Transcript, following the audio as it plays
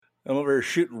I'm over here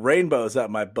shooting rainbows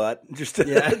out my butt just to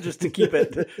just to keep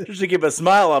a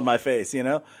smile on my face, you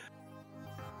know.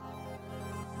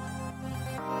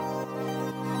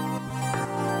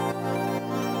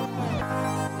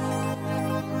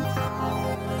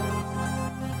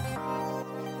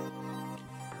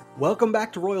 Welcome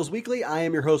back to Royals Weekly. I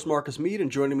am your host, Marcus Mead, and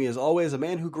joining me as always, a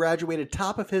man who graduated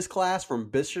top of his class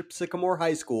from Bishop Sycamore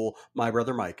High School, my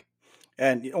brother Mike.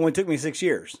 And it only took me 6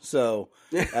 years. So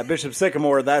at Bishop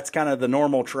Sycamore, that's kind of the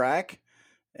normal track.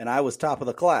 And I was top of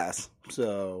the class.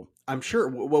 So I'm sure.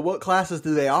 Well, what classes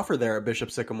do they offer there at Bishop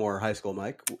Sycamore High School,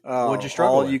 Mike? What'd you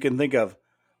struggle all with? You can think of.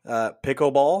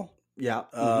 Pickleball. Yeah.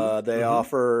 They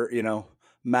offer,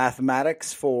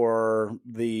 mathematics for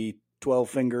the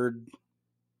 12-fingered,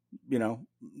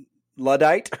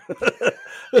 Luddite.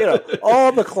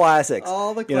 All the classics.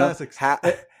 All the classics.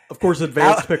 Of course,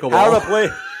 advanced pickleball. How to play.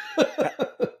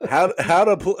 How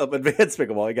to play advanced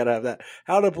pickleball? You got to have that.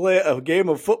 How to play a game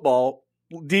of football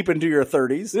deep into your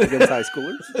 30s against high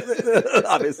schoolers,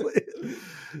 obviously.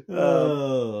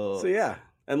 So yeah,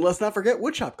 and let's not forget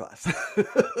woodshop class.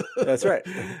 That's right.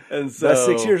 And so, best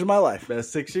 6 years of my life.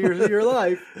 Best 6 years of your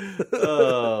life.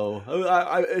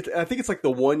 I think it's like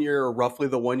roughly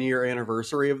the 1 year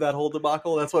anniversary of that whole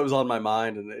debacle. That's what was on my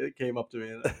mind, and it came up to me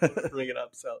and bring it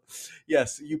up. So,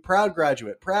 yes, you proud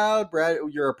graduate,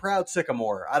 you're a proud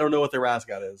Sycamore. I don't know what their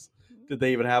mascot is. Did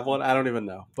they even have one? I don't even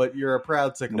know. But you're a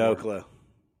proud Sycamore. No clue.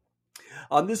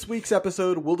 On this week's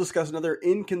episode, we'll discuss another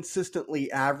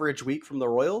inconsistently average week from the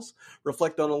Royals,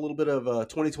 reflect on a little bit of a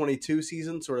 2022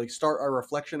 season, sort of start our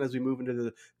reflection as we move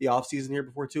into the offseason here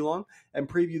before too long, and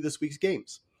preview this week's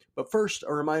games. But first,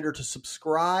 a reminder to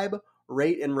subscribe,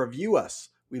 rate, and review us.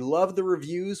 We love the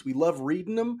reviews. We love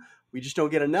reading them. We just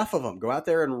don't get enough of them. Go out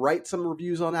there and write some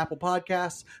reviews on Apple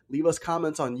Podcasts. Leave us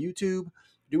comments on YouTube.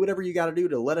 Do whatever you got to do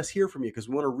to let us hear from you, because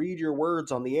we want to read your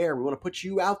words on the air. We want to put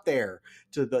you out there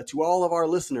to all of our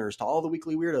listeners, to all the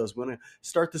Weekly Weirdos. We want to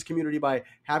start this community by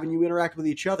having you interact with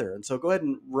each other. And so go ahead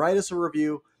and write us a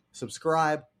review,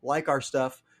 subscribe, like our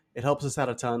stuff. It helps us out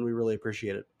a ton. We really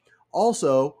appreciate it.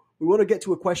 Also, we want to get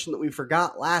to a question that we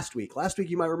forgot last week. Last week,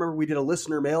 you might remember we did a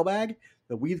listener mailbag.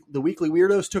 The Weekly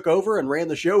Weirdos took over and ran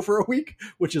the show for a week,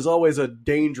 which is always a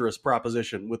dangerous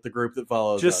proposition with the group that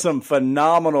follows Just us. Some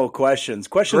phenomenal questions.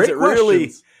 Questions Great that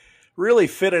questions. really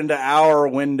fit into our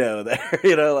window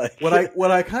there.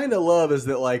 What I kind of love is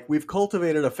that we've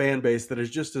cultivated a fan base that is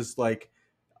just as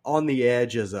on the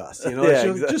edge as us,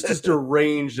 just as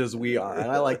deranged as we are, and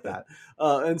I like that.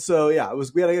 And so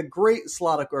we had a great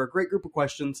a great group of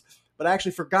questions. But I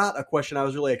actually forgot a question I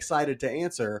was really excited to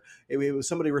answer. It was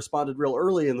somebody responded real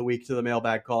early in the week to the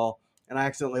mailbag call, and I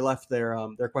accidentally left their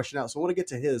question out. So I want to get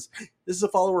to his. This is a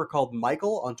follower called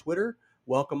Michael on Twitter.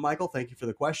 Welcome, Michael. Thank you for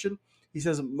the question. He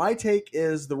says, my take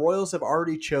is the Royals have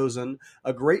already chosen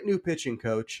a great new pitching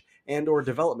coach and or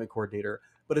development coordinator,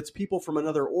 but it's people from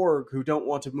another org who don't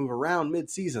want to move around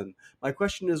mid-season. My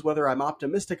question is whether I'm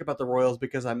optimistic about the Royals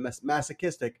because I'm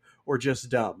masochistic or just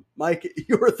dumb. Mike,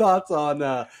 your thoughts on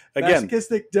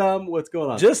masochistic, dumb? What's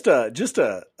going on? Just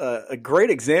a great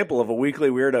example of a weekly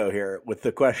weirdo here with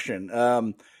the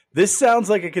question. This sounds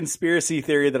like a conspiracy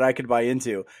theory that I could buy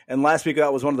into. And last week,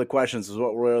 that was one of the questions, was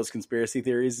what Royals conspiracy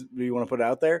theories do you want to put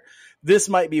out there? This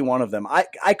might be one of them.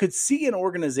 I could see an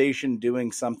organization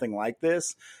doing something like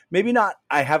this. Maybe not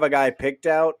I have a guy picked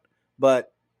out,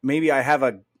 but maybe I have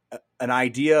an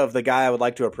idea of the guy I would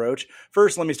like to approach.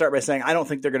 First, let me start by saying I don't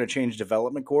think they're going to change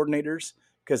development coordinators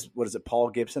because, what is it, Paul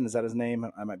Gibson? Is that his name?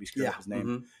 I might be screwing up his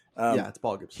name. Mm-hmm. It's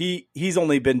Paul Gibson. He's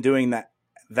only been doing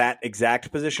that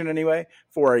exact position anyway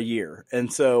for a year.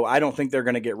 And so I don't think they're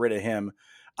going to get rid of him.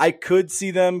 I could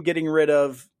see them getting rid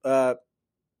of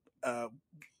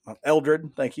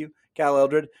Eldred. Thank you. Cal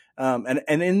Eldred. And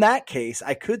in that case,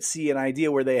 I could see an idea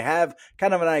where they have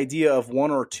kind of an idea of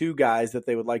one or two guys that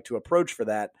they would like to approach for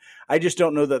that. I just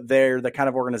don't know that they're the kind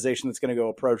of organization that's going to go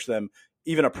approach them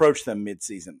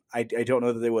mid-season. I don't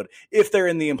know that they would, if they're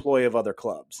in the employ of other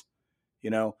clubs.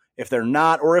 If they're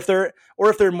not, or if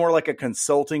they're more like a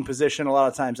consulting position, a lot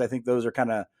of times I think those are kind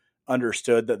of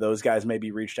understood that those guys may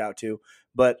be reached out to.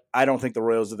 But I don't think the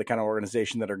Royals are the kind of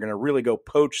organization that are going to really go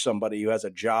poach somebody who has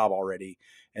a job already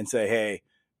and say, hey,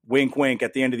 wink, wink,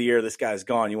 at the end of the year, this guy's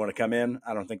gone. You want to come in?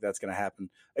 I don't think that's going to happen.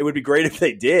 It would be great if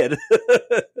they did.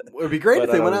 It would be great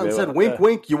if they went out and said, wink,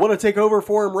 wink, you want to take over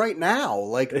for him right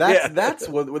now. That's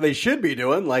what they should be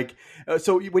doing.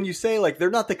 So when you say they're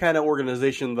not the kind of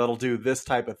organization that'll do this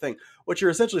type of thing, what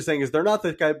you're essentially saying is they're not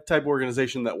the type of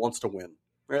organization that wants to win.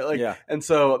 Right? And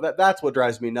so that's what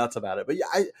drives me nuts about it. But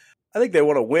I think they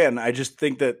want to win. I just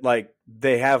think that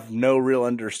they have no real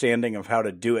understanding of how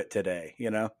to do it today.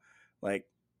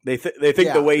 They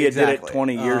think the way you did it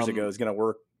 20 years Um, ago is going to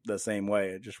work the same way.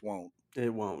 It just won't.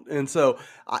 It won't. And so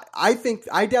I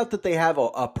doubt that they have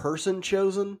a person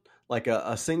chosen, like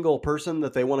a single person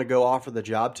that they want to go offer the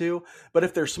job to. But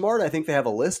if they're smart, I think they have a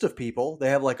list of people. They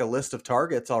have like a list of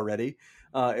targets already.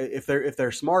 If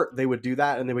they're smart, they would do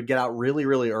that and they would get out really,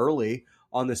 really early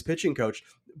on this pitching coach.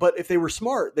 But if they were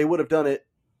smart, they would have done it,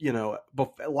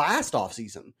 last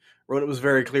offseason when it was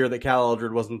very clear that Cal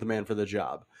Eldred wasn't the man for the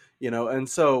job. And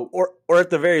so or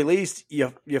at the very least,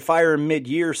 you fire him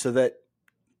mid-year so that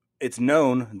it's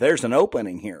known there's an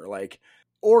opening here.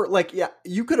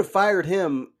 You could have fired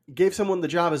him, gave someone the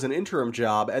job as an interim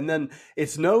job, and then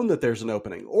it's known that there's an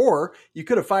opening. Or you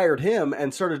could have fired him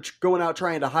and started going out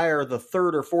trying to hire the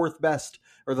third or fourth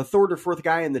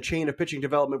guy in the chain of pitching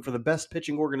development for the best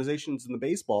pitching organizations in the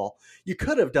baseball. You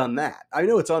could have done that. I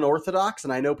know it's unorthodox,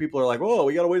 and I know people are like, "Oh,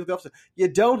 we got to wait till the offseason." You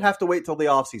don't have to wait till the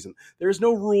offseason. There's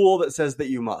no rule that says that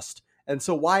you must. And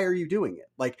so why are you doing it?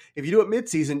 Like, if you do it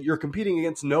midseason, you're competing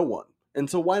against no one. And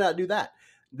so why not do that?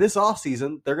 This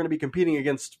offseason, they're going to be competing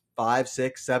against 5,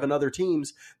 6, 7 other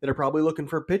teams that are probably looking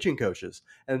for pitching coaches.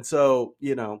 And so,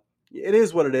 it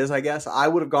is what it is, I guess. I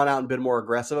would have gone out and been more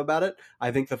aggressive about it.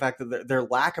 I think the fact that their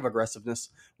lack of aggressiveness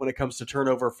when it comes to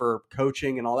turnover for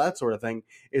coaching and all that sort of thing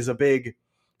is a big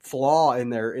flaw in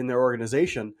their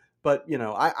organization. But,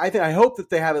 I hope that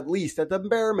they have, at least at the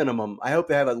bare minimum, I hope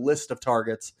they have a list of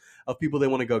targets of people they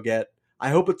want to go get. I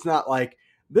hope it's not like,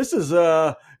 this is,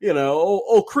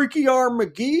 Creaky Arm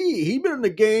McGee. He's been in the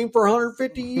game for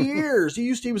 150 years.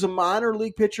 He was a minor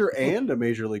league pitcher and a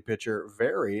major league pitcher.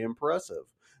 Very impressive.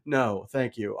 No,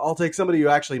 thank you. I'll take somebody who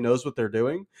actually knows what they're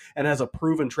doing and has a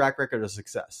proven track record of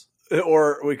success.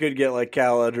 Or we could get like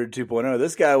Cal Eldred 2.0.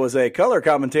 This guy was a color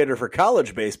commentator for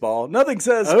college baseball. Nothing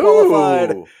says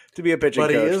qualified to be a pitching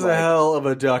coach. But he is a hell of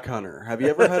a duck hunter. Have you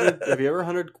ever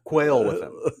hunted quail with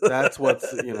him? That's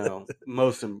what's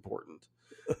most important.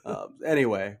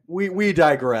 Anyway, we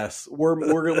digress. We're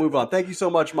going to move on. Thank you so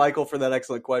much, Michael, for that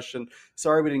excellent question.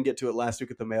 Sorry we didn't get to it last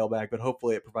week at the mailbag, but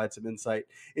hopefully it provides some insight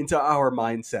into our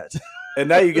mindset. And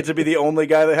now you get to be the only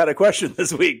guy that had a question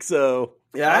this week. So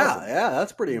yeah,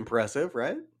 that's pretty impressive,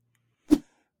 right?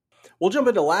 We'll jump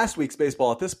into last week's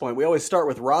baseball at this point. We always start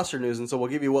with roster news, and so we'll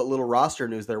give you what little roster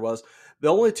news there was. There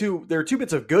are two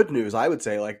bits of good news, I would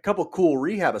say, like a couple cool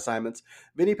rehab assignments.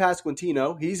 Vinny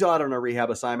Pasquantino, he's out on a rehab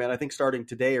assignment, I think starting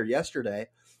today or yesterday.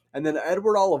 And then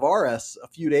Edward Olivares, a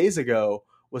few days ago,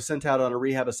 was sent out on a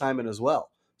rehab assignment as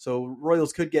well. So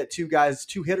Royals could get two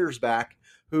hitters back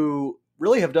who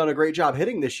really have done a great job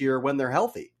hitting this year when they're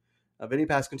healthy. Vinny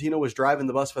Pasquantino was driving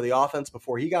the bus for the offense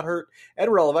before he got hurt.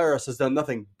 Edward Olivares has done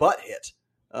nothing but hit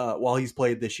while he's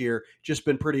played this year, just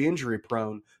been pretty injury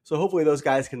prone. So hopefully those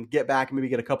guys can get back and maybe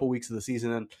get a couple weeks of the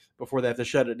season in before they have to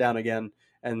shut it down again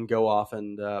and go off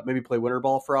and maybe play winter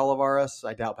ball for Olivares.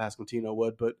 I doubt Pasquantino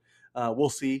would, but we'll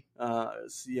see,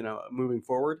 moving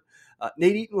forward.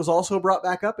 Nate Eaton was also brought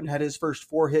back up and had his first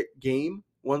 4-hit game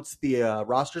once the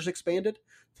rosters expanded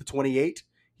to 28.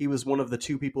 He was one of the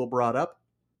 2 people brought up.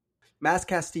 Mas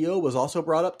Castillo was also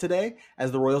brought up today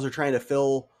as the Royals are trying to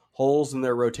fill holes in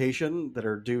their rotation that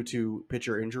are due to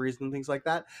pitcher injuries and things like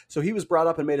that. So he was brought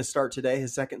up and made a start today,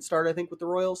 his second start, I think, with the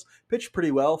Royals. Pitched pretty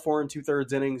well, 4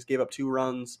 2/3 innings, gave up 2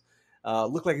 runs.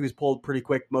 Looked like he was pulled pretty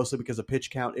quick, mostly because of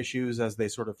pitch count issues as they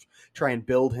sort of try and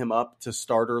build him up to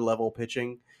starter level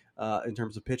pitching in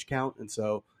terms of pitch count. And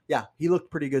so, yeah, he looked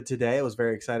pretty good today. I was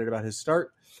very excited about his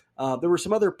start. There were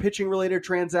some other pitching related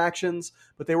transactions,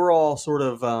 but they were all sort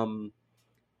of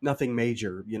nothing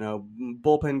major,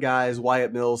 bullpen guys,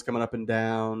 Wyatt Mills coming up and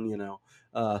down,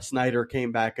 Snyder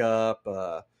came back up,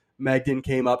 Megden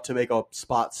came up to make a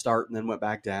spot start and then went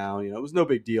back down. It was no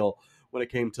big deal when it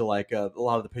came to like a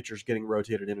lot of the pitchers getting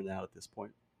rotated in and out at this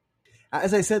point.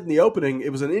 As I said in the opening,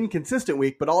 it was an inconsistent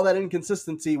week, but all that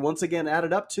inconsistency once again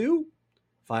added up to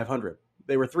 500.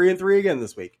 They were 3-3 again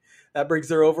this week. That brings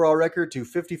their overall record to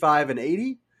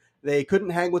 55-80. They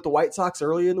couldn't hang with the White Sox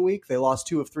early in the week. They lost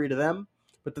 2 of 3 to them,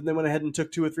 but then they went ahead and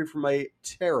took 2 of 3 from a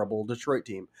terrible Detroit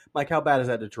team. Mike, how bad is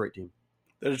that Detroit team?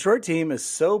 The Detroit team is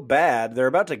so bad, they're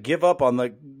about to give up on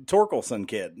the Torkelson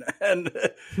kid, and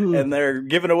they're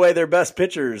giving away their best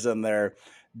pitchers, and they're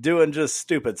doing just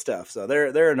stupid stuff. So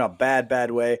they're in a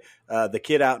bad way. The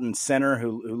kid out in center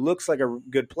who looks like a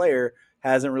good player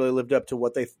hasn't really lived up to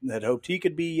what they had hoped he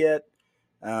could be yet.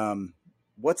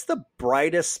 What's the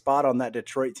brightest spot on that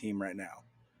Detroit team right now?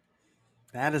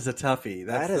 That is a toughie.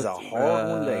 That is a hard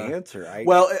one to answer.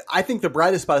 I think the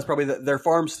brightest spot is probably that their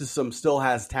farm system still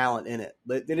has talent in it.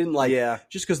 They didn't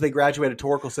just because they graduated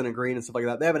Torkelson and Green and stuff like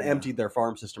that. They haven't emptied their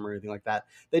farm system or anything like that.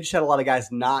 They just had a lot of guys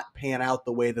not pan out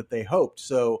the way that they hoped.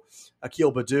 So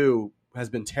Akil Baddoo has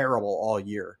been terrible all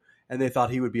year, and they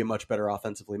thought he would be much better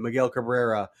offensively. Miguel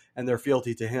Cabrera and their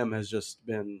fealty to him has just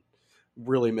been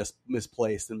really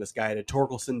misplaced and misguided.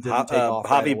 Torkelson didn't take off.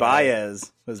 Javi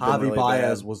Baez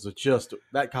was just,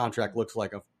 that contract looks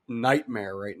like a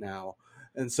nightmare right now.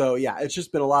 And so, yeah, it's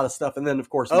just been a lot of stuff. And then, of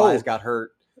course, Mize got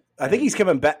hurt. I think he's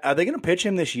coming back. Are they going to pitch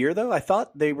him this year, though? I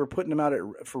thought they were putting him out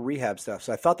for rehab stuff.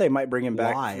 So I thought they might bring him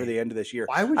back for the end of this year.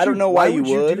 I don't know why you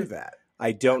would do that.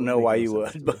 I don't know why you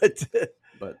would,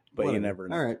 but you never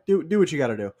know. All right, do what you got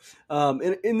to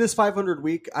do. In this 500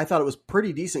 week, I thought it was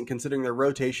pretty decent considering their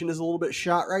rotation is a little bit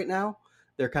shot right now.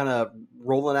 They're kind of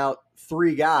rolling out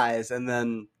 3 guys and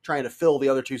then trying to fill the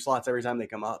other 2 slots every time they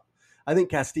come up. I think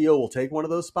Castillo will take one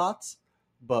of those spots,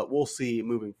 but we'll see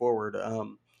moving forward.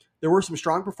 There were some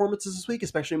strong performances this week,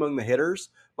 especially among the hitters.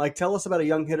 Mike, tell us about a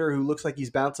young hitter who looks like he's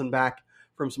bouncing back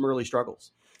from some early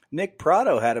struggles. Nick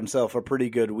Pratto had himself a pretty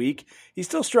good week. He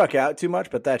still struck out too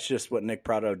much, but that's just what Nick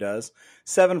Pratto does.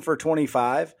 7 for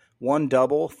 25, 1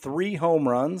 double, 3 home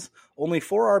runs, only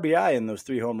 4 RBI in those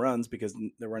 3 home runs because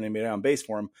there weren't anybody on base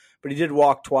for him. But he did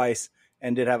walk twice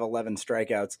and did have 11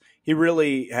 strikeouts. He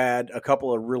really had a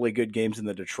couple of really good games in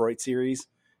the Detroit series,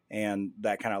 and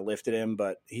that kind of lifted him.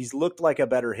 But he's looked like a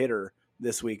better hitter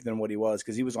this week than what he was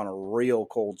because he was on a real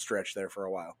cold stretch there for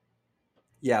a while.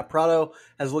 Yeah, Pratto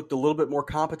has looked a little bit more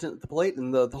competent at the plate,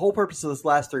 and the whole purpose of this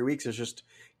last 3 weeks is just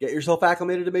get yourself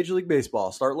acclimated to Major League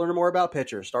Baseball. Start learning more about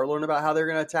pitchers. Start learning about how they're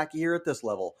going to attack you here at this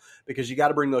level, because you got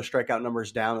to bring those strikeout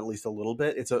numbers down at least a little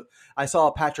bit. I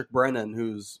saw Patrick Brennan,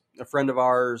 who's a friend of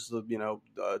ours,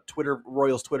 Royals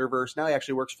Twitterverse. Now he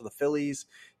actually works for the Phillies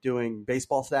doing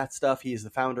baseball stats stuff. He's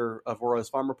the founder of Royals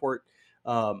Farm Report.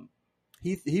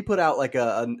 He put out like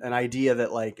an idea that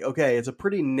okay, it's a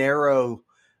pretty narrow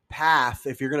path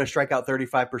if you're going to strike out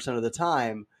 35% of the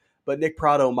time, but Nick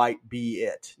Pratto might be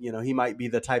it. He might be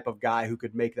the type of guy who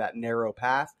could make that narrow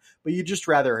path, but you'd just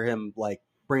rather him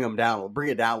bring it down a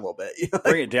little bit.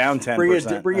 Bring it down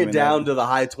 10%. Bring it down to the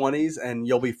high 20s and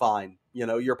you'll be fine.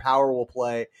 Your power will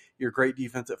play, your great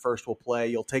defense at first will play,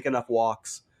 you'll take enough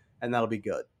walks and that'll be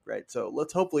good, right? So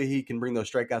hopefully he can bring those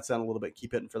strikeouts down a little bit,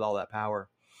 keep hitting for all that power.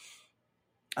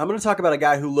 I'm going to talk about a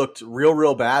guy who looked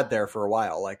real bad there for a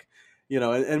while.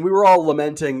 And we were all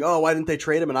lamenting, oh, why didn't they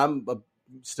trade him? And I'm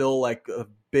still a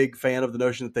big fan of the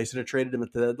notion that they should have traded him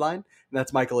at the deadline. And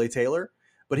that's Michael A. Taylor.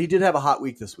 But he did have a hot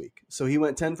week this week. So he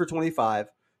went 10 for 25,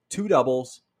 2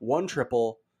 doubles, 1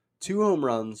 triple, 2 home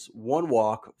runs, 1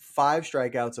 walk, 5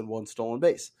 strikeouts, and 1 stolen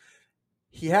base.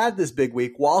 He had this big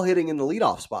week while hitting in the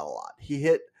leadoff spot a lot. He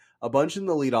hit a bunch in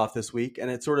the leadoff this week,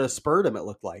 and it sort of spurred him, it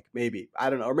looked like. Maybe.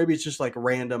 I don't know. Or maybe it's just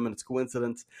random and it's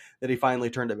coincidence that he finally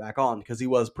turned it back on because he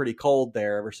was pretty cold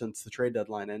there ever since the trade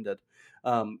deadline ended.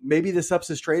 Maybe this ups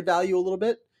his trade value a little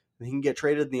bit. He can get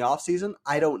traded in the offseason.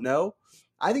 I don't know.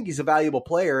 I think he's a valuable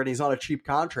player, and he's on a cheap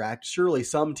contract. Surely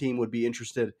some team would be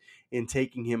interested in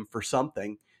taking him for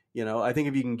something. I think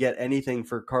if you can get anything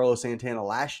for Carlos Santana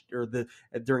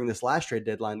during this last trade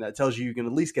deadline, that tells you can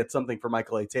at least get something for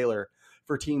Michael A. Taylor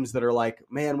for teams that are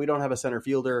man, we don't have a center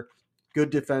fielder,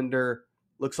 good defender,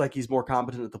 looks like he's more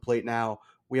competent at the plate now.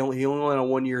 He only went on a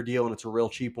 1-year deal, and it's a real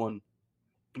cheap one.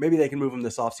 Maybe they can move him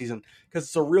this offseason because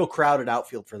it's a real crowded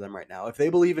outfield for them right now. If they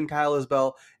believe in Kyle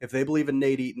Isbell, if they believe in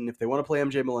Nate Eaton, if they want to play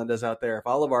MJ Melendez out there, if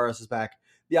Olivares is back,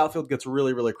 the outfield gets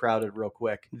really, really crowded real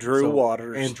quick. Drew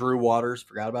Waters.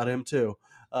 Forgot about him too.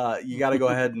 You got to go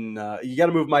ahead and you got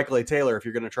to move Michael A. Taylor if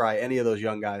you're going to try any of those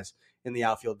young guys in the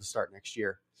outfield to start next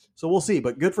year. So we'll see,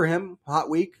 but good for him. Hot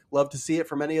week. Love to see it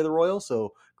from any of the Royals.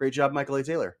 So great job, Michael A.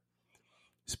 Taylor.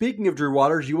 Speaking of Drew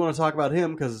Waters, you want to talk about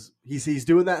him because he's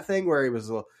doing that thing where he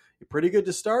was pretty good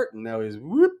to start, and now he's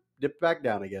dipped back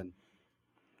down again.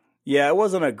 Yeah, it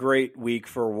wasn't a great week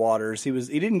for Waters. He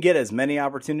didn't get as many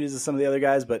opportunities as some of the other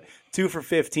guys, but 2 for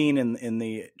 15 in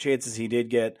the chances he did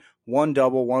get, 1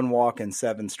 double, 1 walk, and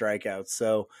 7 strikeouts.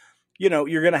 So,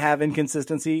 you're going to have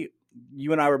inconsistency.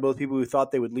 You and I were both people who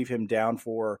thought they would leave him down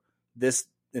for this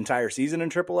entire season in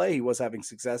AAA. He was having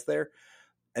success there.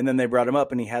 And then they brought him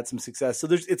up and he had some success. So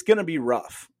it's going to be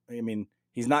rough. I mean,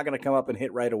 he's not going to come up and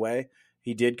hit right away.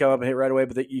 He did come up and hit right away,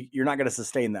 but you're not going to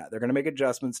sustain that. They're going to make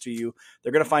adjustments to you.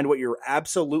 They're going to find what you're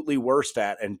absolutely worst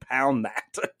at and pound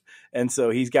that. And so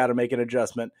he's got to make an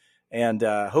adjustment. And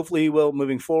hopefully he will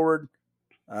moving forward.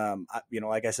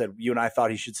 Like I said, you and I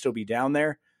thought he should still be down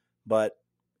there, but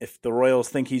if the Royals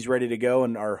think he's ready to go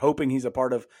and are hoping he's a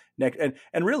part of next,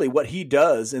 and really what he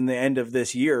does in the end of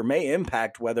this year may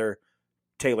impact whether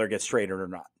Taylor gets traded or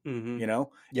not. Mm-hmm. You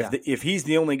know, Yeah. if he's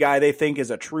the only guy they think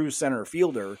is a true center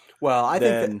fielder, well, I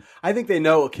think they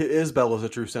know Isbell is a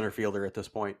true center fielder at this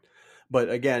point. But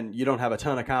again, you don't have a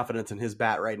ton of confidence in his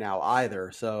bat right now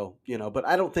either. So, but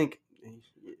I don't think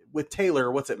with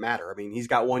Taylor, what's it matter? I mean, he's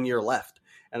got 1 year left,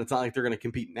 and it's not like they're going to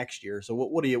compete next year. So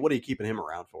what are you keeping him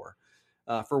around for?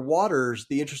 For Waters,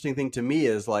 the interesting thing to me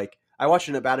is, like, I watched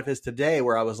an at bat of his today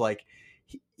where I was like,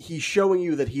 he's showing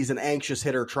you that he's an anxious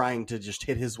hitter trying to just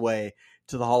hit his way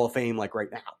to the Hall of Fame, like right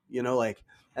now,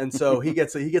 and so he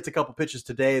gets a couple pitches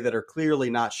today that are clearly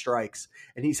not strikes,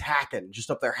 and he's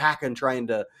just up there hacking, trying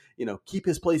to, keep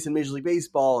his place in Major League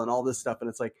Baseball and all this stuff. And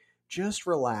it's like, just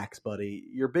relax, buddy.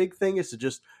 Your big thing is to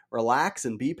just relax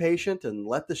and be patient and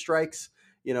let the strikes,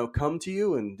 come to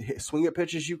you, and swing at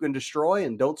pitches you can destroy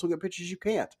and don't swing at pitches you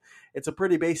can't. It's a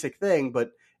pretty basic thing,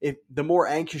 but if the more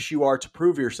anxious you are to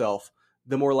prove yourself,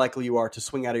 the more likely you are to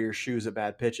swing out of your shoes at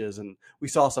bad pitches. And we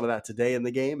saw some of that today in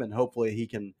the game, and hopefully he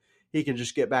can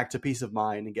just get back to peace of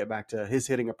mind and get back to his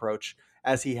hitting approach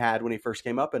as he had when he first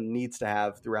came up and needs to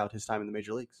have throughout his time in the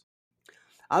major leagues.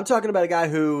 I'm talking about a guy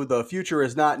who the future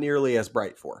is not nearly as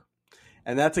bright for,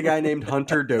 and that's a guy named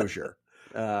Hunter Dozier.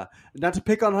 Not to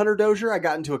pick on Hunter Dozier, I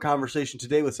got into a conversation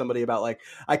today with somebody about, like,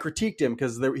 I critiqued him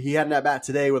because he had an at bat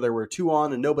today where there were 2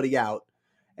 on and nobody out,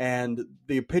 and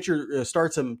the pitcher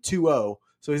starts him 2-0.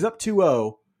 So he's up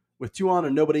 2-0 with 2 on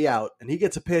and nobody out, and he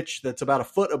gets a pitch that's about a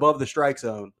foot above the strike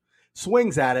zone,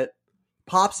 swings at it,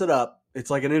 pops it up. It's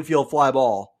like an infield fly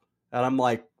ball, and I'm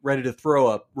like ready to throw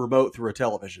a remote through a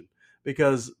television,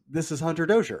 because this is Hunter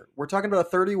Dozier. We're talking about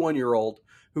a 31-year-old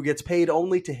who gets paid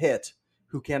only to hit,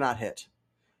 who cannot hit.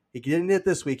 He didn't hit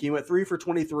this week. He went 3 for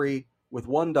 23 with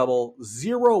 1 double,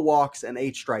 0 walks, and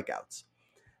 8 strikeouts.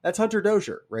 That's Hunter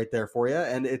Dozier right there for you.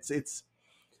 And it's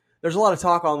there's a lot of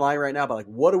talk online right now about, like,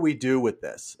 what do we do with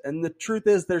this? And the truth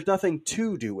is, there's nothing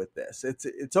to do with this.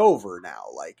 It's over now.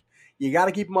 Like, you got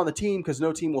to keep him on the team because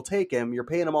no team will take him. You're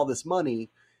paying him all this money.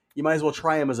 You might as well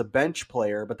try him as a bench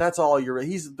player, but that's all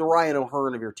he's the Ryan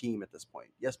O'Hearn of your team at this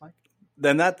point. Yes, Mike?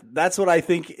 Then that's what I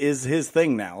think is his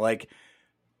thing now. Like,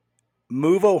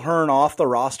 move O'Hearn off the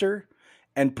roster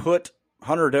and put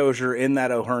Hunter Dozier in that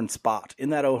O'Hearn spot,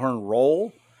 in that O'Hearn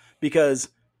role, because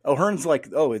O'Hearn's like,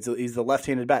 he's the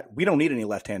left-handed bat. We don't need any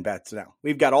left-hand bats now.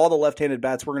 We've got all the left-handed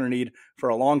bats we're going to need for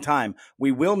a long time.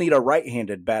 We will need a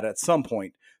right-handed bat at some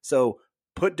point. So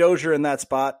put Dozier in that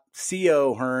spot, see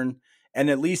O'Hearn, and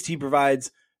at least he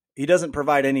doesn't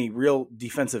provide any real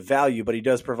defensive value, but he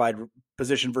does provide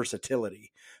position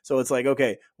versatility. So it's like,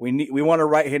 okay, we want a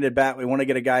right-handed bat. We want to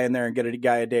get a guy in there and get a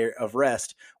guy a day of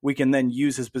rest. We can then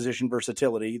use his position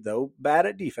versatility, though bad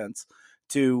at defense,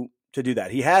 to do that.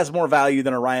 He has more value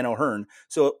than a Ryan O'Hearn.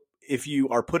 So if you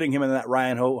are putting him in that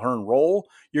Ryan O'Hearn role,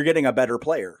 you're getting a better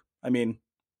player. I mean,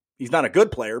 he's not a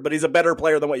good player, but he's a better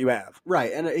player than what you have.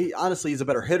 Right. And honestly, he's a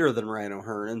better hitter than Ryan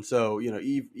O'Hearn. And so,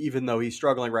 even though he's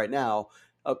struggling right now,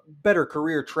 a better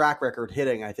career track record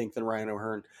hitting, I think, than Ryan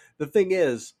O'Hearn. The thing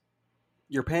is,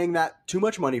 you're paying that too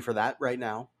much money for that right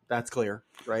now. That's clear,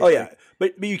 right? Oh yeah,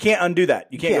 but you can't undo that.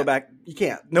 You can't go back. You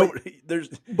can't. No,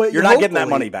 but you're not getting that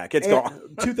money back. It's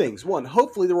gone. 2 things. One,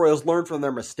 hopefully the Royals learn from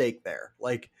their mistake there.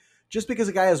 Like, just because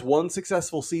a guy has 1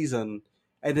 successful season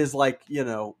and is like,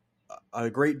 a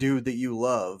great dude that you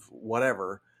love,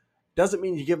 whatever, doesn't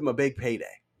mean you give him a big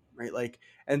payday, right? Like,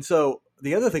 and so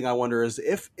the other thing I wonder is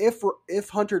if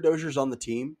Hunter Dozier's on the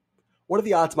team, what are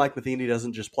the odds Mike Matheny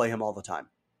doesn't just play him all the time?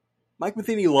 Mike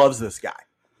Matheny loves this guy.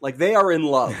 Like, they are in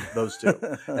love, those two.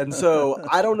 And so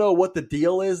I don't know what the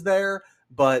deal is there,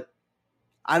 but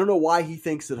I don't know why he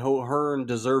thinks that O'Hearn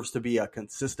deserves to be a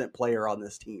consistent player on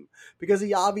this team, because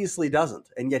he obviously doesn't,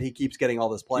 and yet he keeps getting all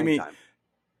this playing time.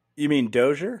 You mean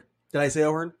Dozier? Did I say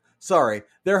O'Hearn? Sorry.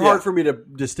 They're hard for me to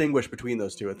distinguish between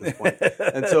those two at this point.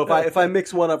 And so if I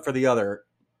mix one up for the other,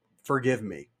 forgive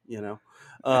me,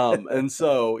 And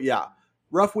so, yeah.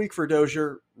 Rough week for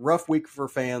Dozier, rough week for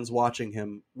fans watching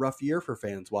him, rough year for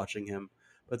fans watching him,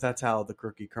 but that's how the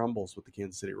cookie crumbles with the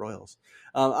Kansas City Royals.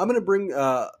 I'm going to bring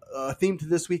a theme to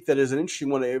this week that is an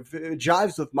interesting one. It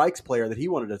jives with Mike's player that he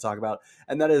wanted to talk about,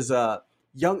 and that is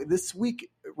young. This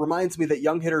week reminds me that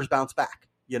young hitters bounce back.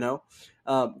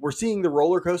 We're seeing the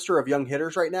roller coaster of young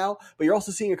hitters right now, but you're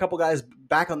also seeing a couple guys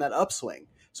back on that upswing.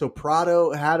 So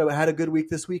Prado had a good week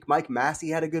this week. Mike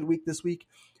Massey had a good week this week.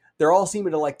 they're all seeming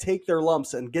to like take their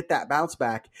lumps and get that bounce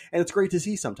back. And it's great to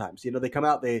see sometimes. They come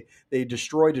out, they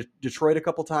destroy Detroit a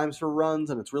couple times for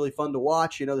runs, and it's really fun to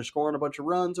watch. They're scoring a bunch of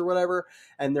runs or whatever,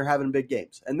 and they're having big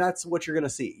games. And that's what you're going to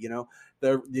see.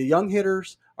 The young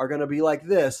hitters are going to be like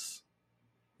this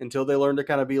until they learn to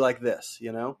kind of be like this,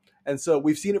 And so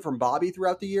we've seen it from Bobby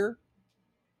throughout the year.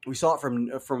 We saw it from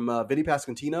Vinny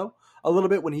Pasquantino a little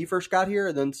bit when he first got here,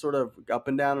 and then sort of up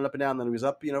and down and up and down. Then he was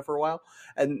up, for a while,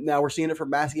 and now we're seeing it from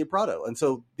Massey and Prado. And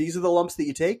so these are the lumps that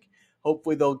you take.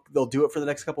 Hopefully they'll do it for the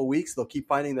next couple of weeks. They'll keep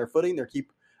finding their footing. They'll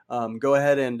keep go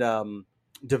ahead and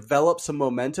develop some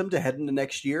momentum to head into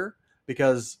next year,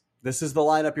 because this is the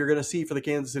lineup you're going to see for the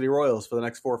Kansas City Royals for the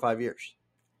next 4 or 5 years.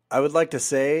 I would like to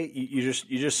say you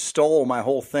just stole my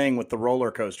whole thing with the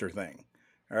roller coaster thing.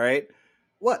 All right.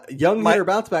 What? Young hitter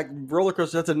bounce back roller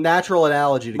coaster. That's a natural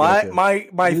analogy to go to.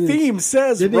 My theme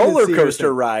says roller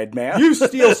coaster ride, man. You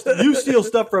steal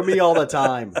stuff from me all the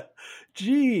time.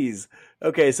 Jeez.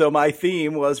 Okay, so my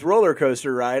theme was roller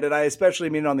coaster ride, and I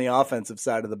especially mean on the offensive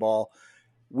side of the ball.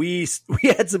 We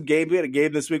had some games. We had a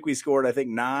game this week. We scored, I think,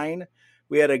 9.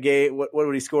 We had a game. What did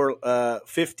we score?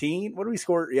 15. What did we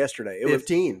score yesterday?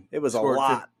 15. It was a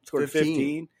lot. Scored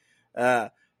 15. And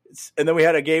then we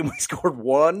had a game we scored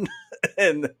 1,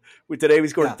 and today we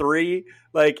scored 3.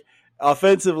 Like,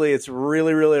 offensively, it's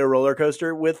really, really a roller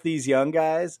coaster with these young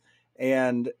guys,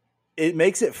 and it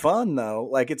makes it fun though.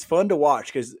 Like, it's fun to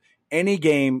watch because any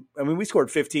game. I mean, we scored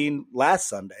 15 last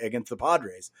Sunday against the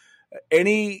Padres.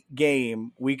 Any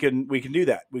game we can do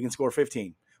that. We can score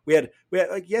 15. We had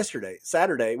like yesterday,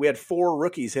 Saturday, we had 4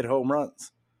 rookies hit home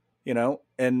runs.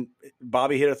 And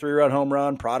Bobby hit a 3-run home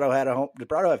run. Prado had Did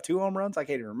Prado have 2 home runs? I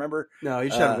can't even remember. No, he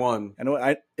just had 1.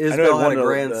 Isbell had a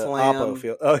grand slam. Oppo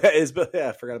field. Oh, yeah, Isbell. Yeah,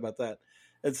 I forgot about that.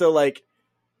 And so, like,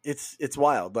 it's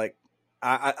wild. Like,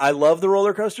 I love the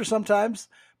roller coaster sometimes,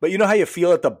 but you know how you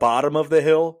feel at the bottom of the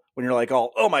hill when you're like,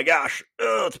 oh my gosh,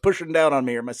 it's pushing down on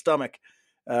me or my stomach.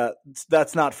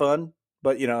 That's not fun,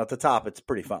 but at the top, it's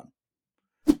pretty fun.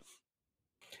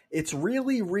 It's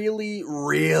really, really,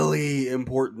 really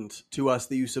important to us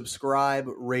that you subscribe,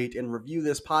 rate, and review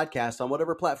this podcast on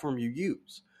whatever platform you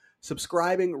use.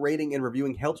 Subscribing, rating, and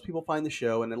reviewing helps people find the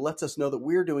show, and it lets us know that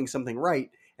we're doing something right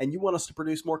and you want us to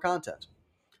produce more content.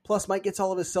 Plus, Mike gets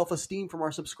all of his self-esteem from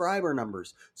our subscriber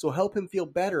numbers, so help him feel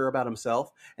better about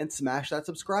himself and smash that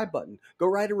subscribe button. Go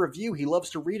write a review. He loves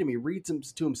to read them. He reads them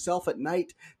to himself at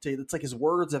night. It's like his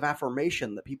words of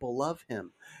affirmation that people love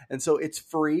him. And so it's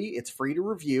free. It's free to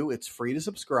review. It's free to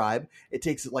subscribe. It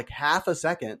takes like half a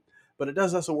second, but it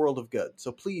does us a world of good.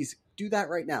 So please do that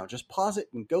right now. Just pause it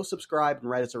and go subscribe and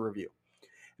write us a review.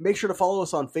 Make sure to follow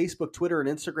us on Facebook, Twitter, and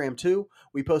Instagram too.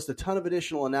 We post a ton of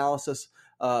additional analysis.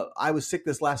 I was sick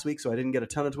this last week, so I didn't get a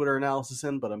ton of Twitter analysis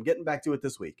in, but I'm getting back to it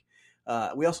this week.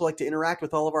 We also like to interact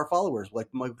with all of our followers, like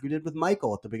we did with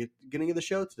Michael at the beginning of the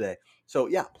show today. So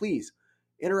yeah, please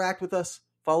interact with us,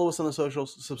 follow us on the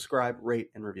socials, subscribe,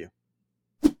 rate, and review.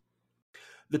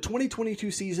 The 2022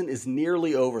 season is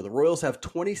nearly over. The Royals have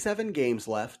 27 games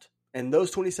left, and those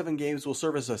 27 games will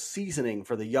serve as a seasoning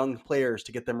for the young players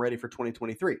to get them ready for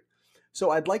 2023.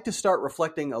 So I'd like to start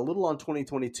reflecting a little on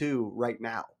 2022 right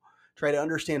now. Try to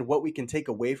understand what we can take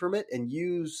away from it and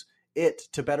use it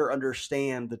to better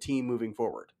understand the team moving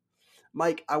forward.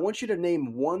 Mike, I want you to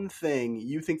name one thing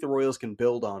you think the Royals can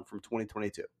build on from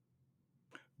 2022.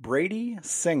 Brady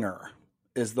Singer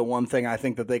is the one thing I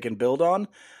think that they can build on.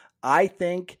 I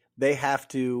think they have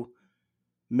to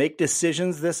make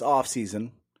decisions this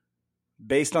offseason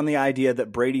based on the idea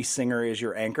that Brady Singer is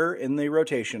your anchor in the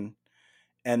rotation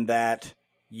and that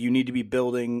you need to be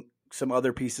building some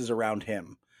other pieces around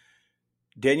him.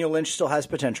 Daniel Lynch still has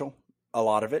potential, a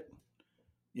lot of it.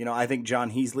 I think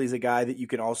John Heasley's a guy that you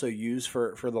can also use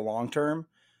for the long term.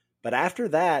 But after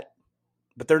that,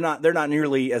 they're not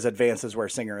nearly as advanced as where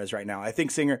Singer is right now. I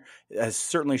think Singer has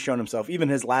certainly shown himself. Even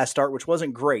his last start, which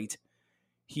wasn't great,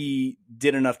 he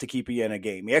did enough to keep you in a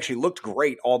game. He actually looked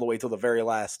great all the way till the very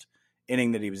last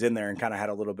inning that he was in there and kind of had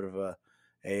a little bit of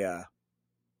a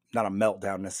not a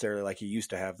meltdown necessarily like he used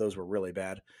to have. Those were really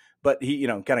bad. But he,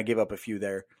 kind of gave up a few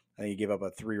there. I think he gave up a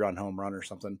 3-run home run or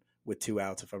something with 2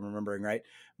 outs, if I'm remembering right.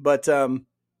 But,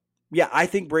 yeah, I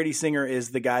think Brady Singer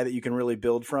is the guy that you can really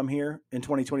build from here in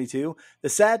 2022. The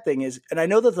sad thing is, and I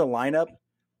know that the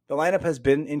lineup has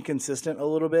been inconsistent a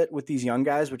little bit with these young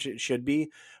guys, which it should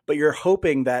be, but you're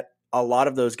hoping that a lot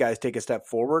of those guys take a step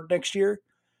forward next year.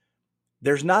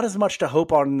 There's not as much to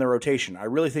hope on in the rotation. I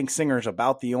really think Singer's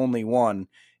about the only one.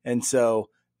 And so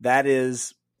that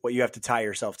is what you have to tie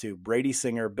yourself to. Brady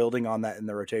Singer, building on that in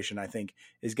the rotation, I think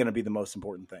is going to be the most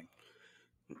important thing.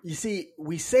 You see,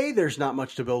 we say there's not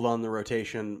much to build on the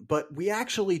rotation, but we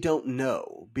actually don't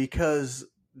know because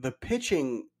the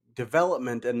pitching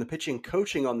development and the pitching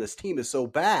coaching on this team is so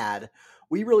bad.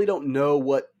 We really don't know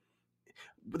what.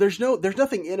 There's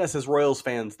nothing in us as Royals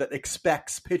fans that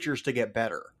expects pitchers to get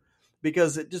better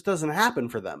because it just doesn't happen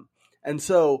for them. And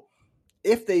so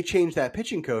if they change that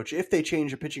pitching coach, if they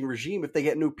change a pitching regime, if they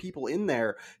get new people in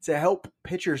there to help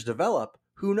pitchers develop,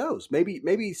 who knows?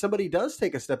 Maybe somebody does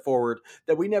take a step forward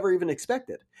that we never even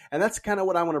expected. And that's kind of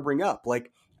what I want to bring up.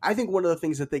 Like, I think one of the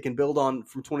things that they can build on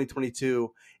from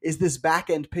 2022 is this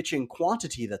back-end pitching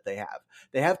quantity that they have.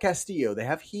 They have Castillo, they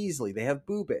have Heasley, they have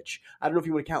Bubic. I don't know if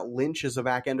you want to count Lynch as a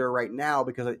back-ender right now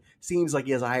because it seems like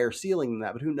he has a higher ceiling than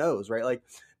that, but who knows, right? Like,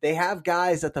 they have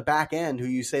guys at the back end who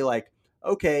you say, like,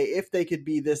 okay, if they could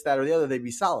be this, that, or the other, they'd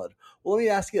be solid. Well, let me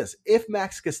ask you this. If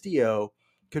Max Castillo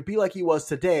could be like he was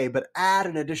today, but add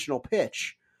an additional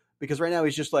pitch, because right now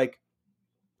he's just like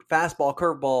fastball,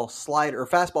 curveball, slider, or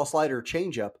fastball, slider,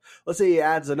 changeup. Let's say he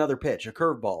adds another pitch, a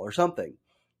curveball or something.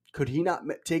 Could he not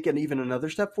take even another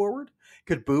step forward?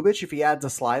 Could Bubic, if he adds a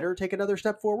slider, take another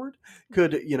step forward?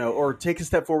 Could, or take a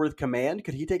step forward with command?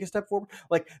 Could he take a step forward?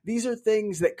 Like, these are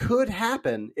things that could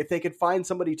happen if they could find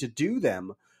somebody to do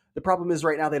them. The problem is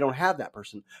right now they don't have that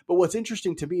person. But what's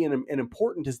interesting to me and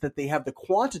important is that they have the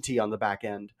quantity on the back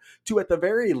end to, at the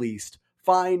very least,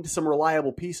 find some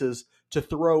reliable pieces to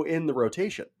throw in the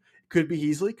rotation. Could be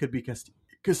Heasley, could be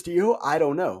Castillo, I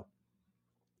don't know.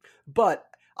 But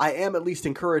I am at least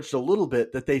encouraged a little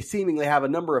bit that they seemingly have a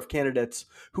number of candidates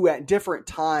who at different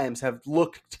times have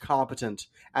looked competent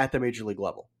at the major league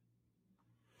level.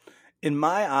 In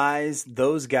my eyes,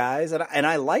 those guys, and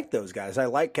I like those guys. I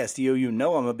like Castillo.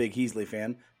 I'm a big Heasley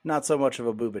fan, not so much of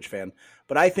a Bubic fan.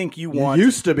 But I think you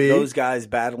used to be those guys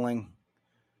battling.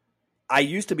 I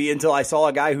used to be until I saw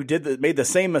a guy who made the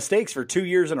same mistakes for 2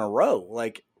 years in a row.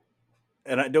 Like,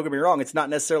 and don't get me wrong, it's not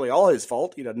necessarily all his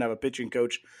fault. He doesn't have a pitching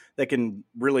coach that can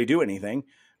really do anything.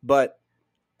 But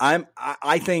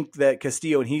I think that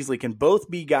Castillo and Heasley can both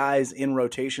be guys in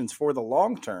rotations for the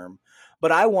long term.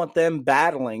 But I want them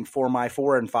battling for my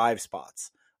 4 and 5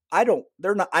 spots. I don't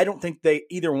think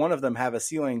either one of them have a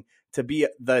ceiling to be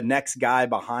the next guy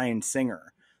behind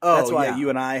Singer. That's why you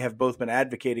and I have both been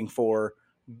advocating for,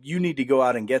 you need to go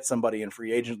out and get somebody in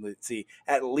free agency,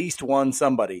 at least one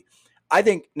somebody. I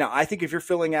think if you're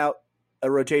filling out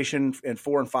a rotation in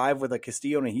 4 and 5 with a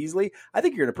Castillo and a Heasley, I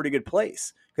think you're in a pretty good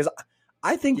place. Because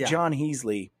I think John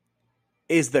Heasley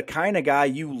is the kind of guy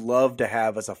you love to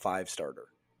have as a 5 starter.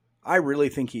 I really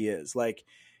think he is.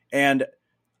 And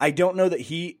I don't know that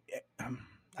he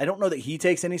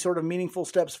takes any sort of meaningful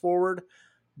steps forward,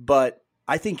 but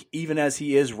I think even as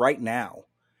he is right now,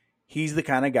 he's the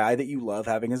kind of guy that you love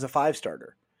having as a 5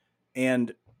 starter.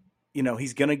 And,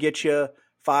 he's going to get you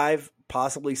 5,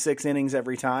 possibly 6 innings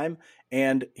every time,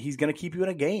 and he's going to keep you in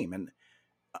a game. And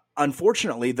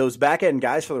unfortunately, those back end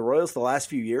guys for the Royals the last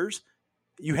few years,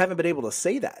 you haven't been able to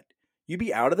say that. You'd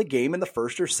be out of the game in the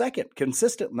first or second,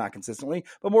 not consistently,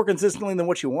 but more consistently than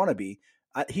what you want to be.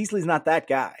 Heasley's not that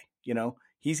guy,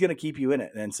 he's going to keep you in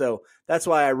it. And so that's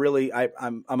why I'm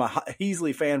a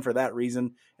Heasley fan for that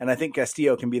reason. And I think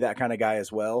Castillo can be that kind of guy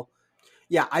as well.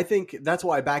 Yeah, I think that's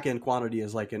why back end quantity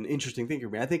is like an interesting thing for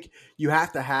me. I think you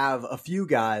have to have a few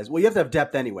guys. Well, you have to have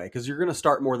depth anyway, because you're going to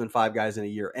start more than 5 guys in a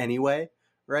year anyway,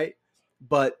 right?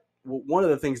 But one of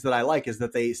the things that I like is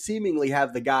that they seemingly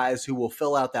have the guys who will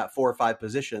fill out that 4 or 5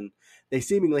 position. They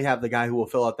seemingly have the guy who will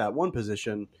fill out that 1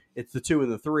 position. It's the 2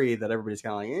 and the 3 that everybody's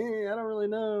kind of like, I don't really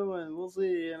know, and we'll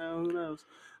see, who knows.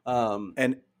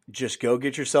 And just go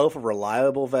get yourself a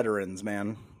reliable veterans,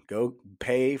 man. Go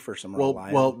pay for some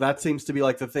reliable. Well, that seems to be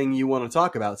like the thing you want to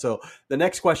talk about. So the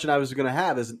next question I was going to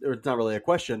have is, or it's not really a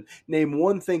question. Name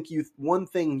one thing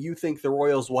you think the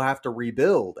Royals will have to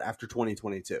rebuild after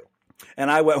 2022. And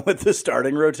I went with the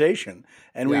starting rotation.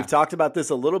 And we've talked about this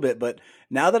a little bit, but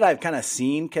now that I've kind of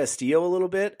seen Castillo a little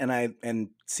bit and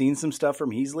seen some stuff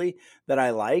from Heasley that I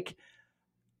like,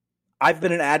 I've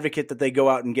been an advocate that they go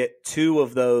out and get 2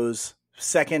 of those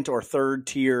second or third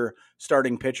tier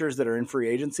starting pitchers that are in free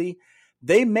agency.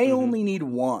 They may only need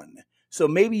 1. So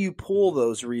maybe you pull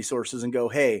those resources and go,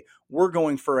 hey, we're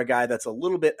going for a guy that's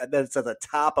that's at the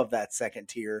top of that second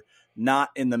tier, not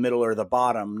in the middle or the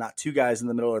bottom, not 2 guys in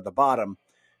the middle or the bottom.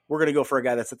 We're going to go for a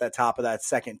guy that's at the top of that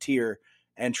second tier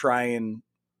and try and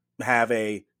have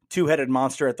a 2-headed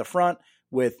monster at the front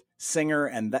with Singer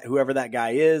and whoever that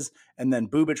guy is. And then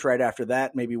Bubic right after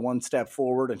that, maybe 1 step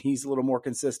forward. And he's a little more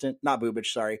consistent. Not Bubic,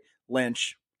 sorry.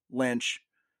 Lynch.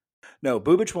 No,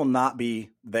 Bubic will not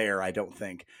be there, I don't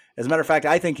think. As a matter of fact,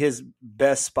 I think his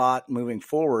best spot moving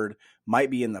forward might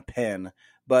be in the pen.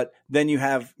 But then you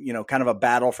have, kind of a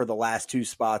battle for the last two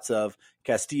spots of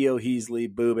Castillo,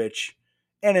 Heasley, Bubic,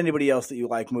 and anybody else that you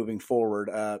like moving forward.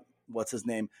 What's his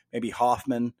name? Maybe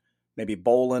Hoffman, maybe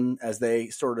Bolin as they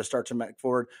sort of start to move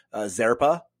forward.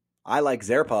 Zerpa. I like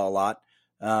Zerpa a lot.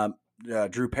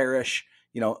 Drew Parrish.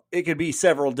 It could be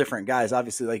several different guys.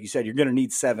 Obviously, like you said, you're going to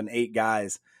need 7-8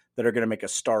 guys that are going to make a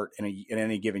start in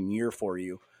any given year for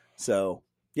you. So,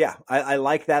 yeah, I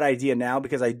like that idea now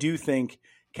because I do think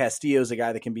Castillo is a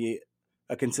guy that can be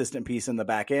a consistent piece in the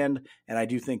back end, and I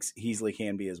do think Heasley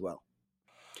can be as well.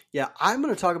 Yeah, I'm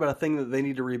going to talk about a thing that they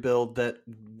need to rebuild that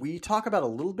we talk about a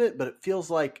little bit, but it feels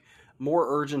like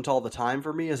more urgent all the time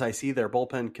for me as I see their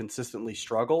bullpen consistently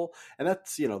struggle, and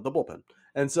that's, the bullpen.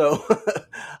 And so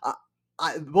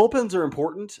bullpens are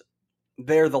important.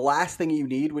 They're the last thing you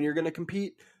need when you're going to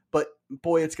compete. But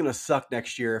boy, it's going to suck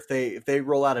next year if they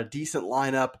roll out a decent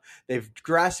lineup. They've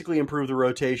drastically improved the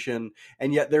rotation,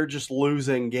 and yet they're just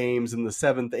losing games in the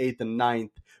 7th, 8th, and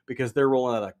 9th because they're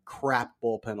rolling out a crap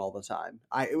bullpen all the time.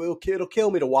 It'll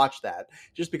kill me to watch that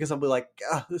just because I'll be like,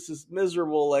 this is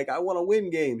miserable. Like, I want to win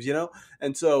games,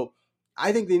 And so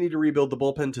I think they need to rebuild the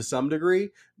bullpen to some degree.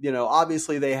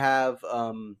 Obviously they have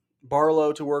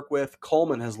Barlow to work with.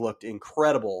 Coleman has looked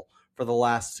incredible for the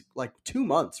last 2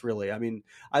 months, really. I mean,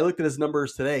 I looked at his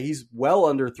numbers today. He's well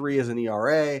under 3 as an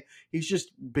ERA. He's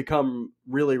just become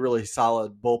really, really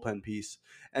solid bullpen piece.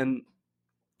 And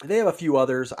they have a few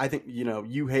others. I think,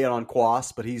 you hate on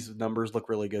Quas, but his numbers look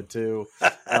really good too.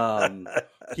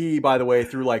 He, by the way,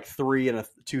 threw 3 2/3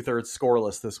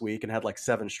 scoreless this week and had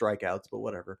 7 strikeouts, but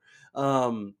whatever.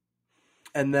 And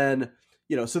then,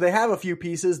 so they have a few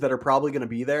pieces that are probably going to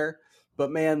be there, but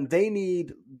man, they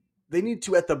need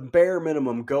to, at the bare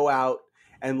minimum, go out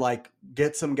and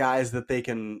get some guys that they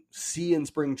can see in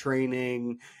spring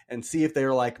training and see if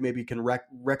they're maybe can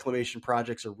reclamation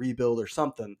projects or rebuild or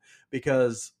something,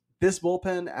 because this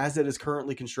bullpen as it is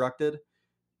currently constructed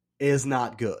is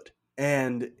not good.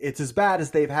 And it's as bad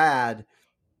as they've had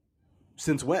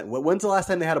since when? When's the last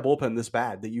time they had a bullpen this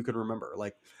bad that you can remember?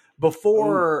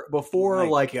 Before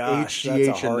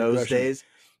HGH in those days.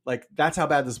 That's how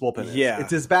bad this bullpen is. Yeah.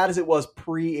 It's as bad as it was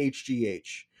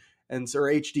pre-HGH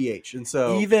or HDH. And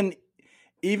so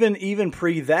even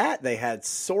pre that, they had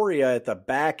Soria at the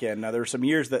back end. Now there were some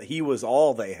years that he was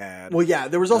all they had. Well, yeah,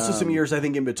 there was also some years I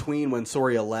think in between when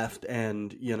Soria left,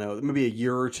 and maybe a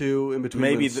year or two in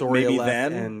between when Soria left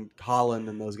then, and Holland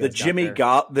and those guys.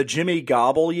 The Jimmy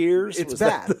Gobble years. It's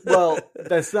bad. Well,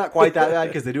 that's not quite that bad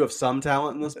because they do have some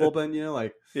talent in this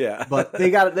bullpen. Yeah, but they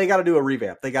got to do a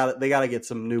revamp. They got to get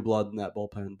some new blood in that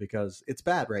bullpen because it's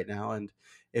bad right now. And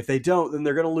if they don't, then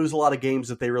they're going to lose a lot of games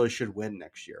that they really should win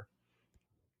next year.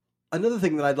 Another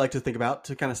thing that I'd like to think about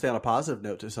to kind of stay on a positive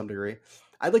note to some degree,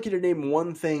 I'd like you to name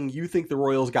one thing you think the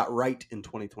Royals got right in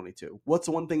 2022. What's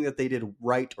the one thing that they did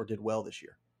right or did well this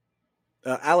year?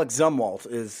 Alex Zumwalt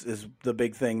is the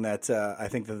big thing that I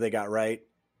think that they got right.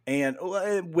 And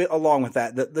along with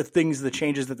that, the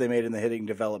changes that they made in the hitting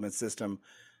development system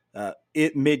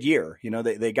mid-year.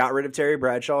 They got rid of Terry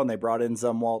Bradshaw and they brought in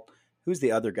Zumwalt. Who's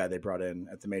the other guy they brought in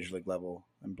at the major league level?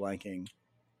 I'm blanking.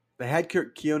 They had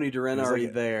Keone Duren already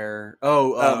there.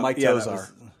 Mike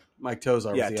Tozar. Mike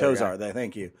Tozar. Yeah, Tozar.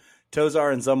 Thank you.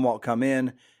 Tozar and Zumwalt come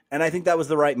in, and I think that was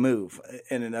the right move.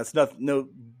 And that's no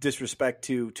disrespect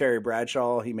to Terry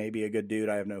Bradshaw. He may be a good dude.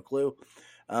 I have no clue.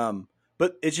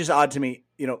 But it's just odd to me.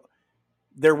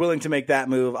 They're willing to make that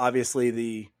move. Obviously,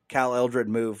 the Cal Eldred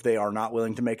move they are not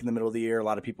willing to make in the middle of the year. A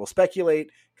lot of people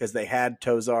speculate because they had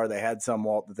Tozar, they had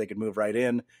Zumwalt that they could move right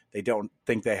in. They don't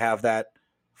think they have that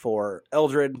for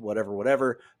Eldred,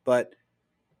 whatever. But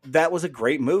that was a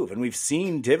great move, and we've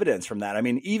seen dividends from that. I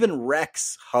mean, even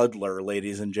Rex Hudler,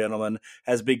 ladies and gentlemen,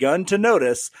 has begun to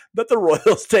notice that the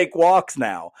Royals take walks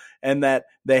now and that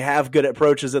they have good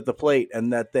approaches at the plate,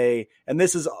 and that and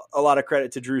this is a lot of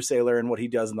credit to Drew Saylor and what he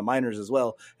does in the minors as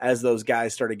well. As those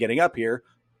guys started getting up here,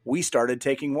 we started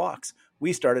taking walks.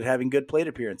 We started having good plate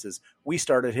appearances. We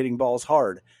started hitting balls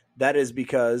hard. That is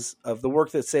because of the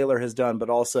work that Saylor has done, but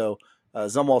also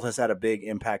Zumwalt has had a big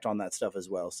impact on that stuff as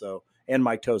well. So, and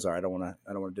Mike Tozar, I don't want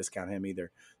to discount him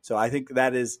either. So I think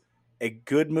that is a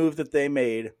good move that they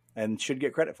made and should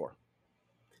get credit for.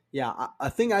 Yeah, a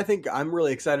thing I think I'm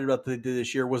really excited about that they did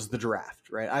this year was the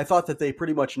draft, right? I thought that they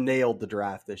pretty much nailed the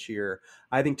draft this year.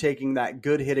 I think taking that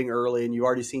good hitting early, and you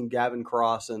already seen Gavin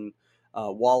Cross and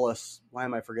Wallace. Why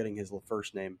am I forgetting his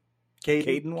first name?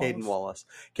 Caden Wallace.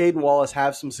 Caden Wallace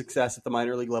have some success at the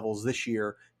minor league levels this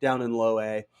year down in low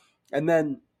A. And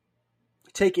then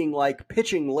taking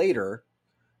pitching later,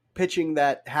 pitching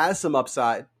that has some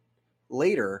upside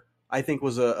later, I think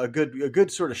was a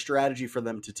good sort of strategy for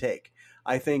them to take.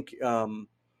 I think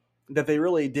that they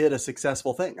really did a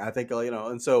successful thing. I think,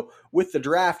 and so with the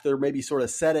draft, they're maybe sort of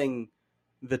setting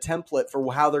the template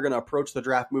for how they're going to approach the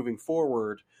draft moving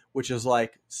forward, which is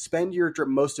like spend your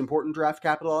most important draft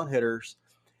capital on hitters,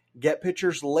 get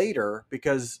pitchers later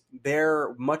because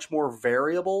they're much more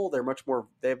variable. They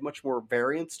have much more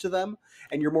variance to them,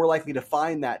 and you're more likely to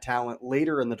find that talent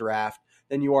later in the draft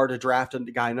than you are to draft a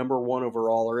guy number 1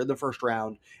 overall or in the first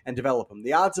round and develop him.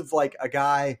 The odds of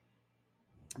a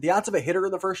hitter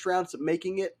in the first round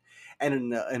making it and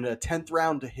in a 10th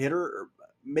round hitter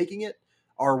making it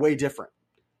are way different.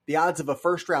 The odds of a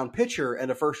first round pitcher and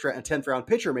a 10th round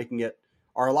pitcher making it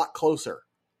are a lot closer,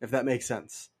 if that makes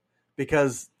sense,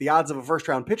 because the odds of a first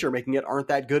round pitcher making it aren't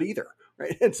that good either.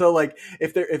 Right. And so like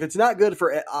if it's not good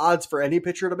for odds for any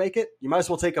pitcher to make it, you might as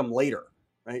well take them later.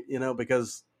 Right.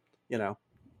 Because,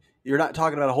 you're not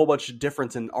talking about a whole bunch of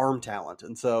difference in arm talent.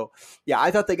 And so, yeah,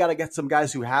 I thought they got to get some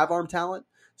guys who have arm talent,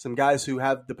 some guys who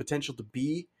have the potential to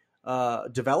be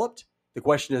developed. The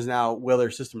question is now, will their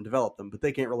system develop them? But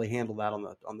they can't really handle that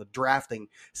on the drafting,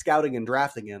 scouting and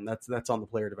drafting end. That's on the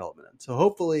player development end. So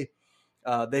hopefully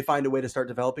they find a way to start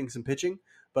developing some pitching.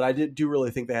 But I do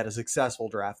really think they had a successful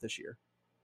draft this year.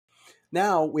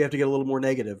 Now we have to get a little more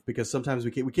negative because sometimes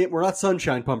we're not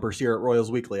sunshine pumpers here at Royals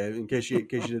Weekly. In case you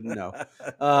didn't know,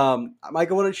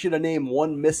 Mike, I want you to name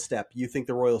one misstep you think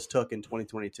the Royals took in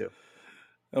 2022.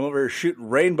 I'm over here shooting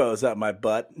rainbows at my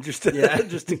butt just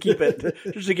to keep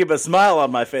a smile on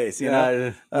my face.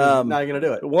 Not gonna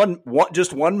do it.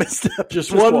 Just one misstep.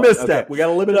 Just one misstep. Okay. We got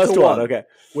to limit it to one. Okay,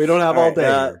 we don't have all day.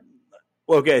 Here.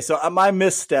 Okay, so my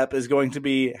misstep is going to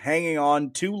be hanging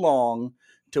on too long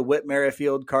to Whit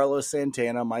Merrifield, Carlos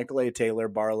Santana, Michael A. Taylor,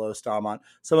 Barlow, Stalmont,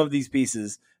 some of these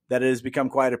pieces that it has become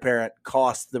quite apparent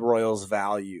cost the Royals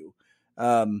value.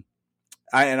 And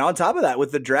on top of that,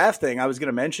 with the draft thing, I was going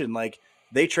to mention, like,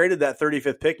 they traded that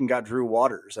 35th pick and got Drew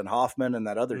Waters and Hoffman and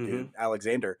that other dude,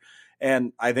 Alexander.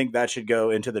 And I think that should go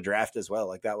into the draft as well.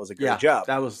 Like, that was a great job.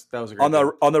 That was a great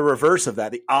job. On the reverse of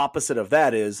that, the opposite of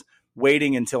that is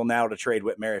waiting until now to trade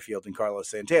Whit Merrifield and Carlos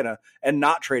Santana and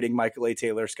not trading Michael A.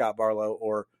 Taylor, Scott Barlow,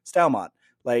 or Stalmont.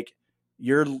 Like,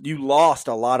 you lost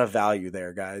a lot of value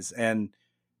there, guys. And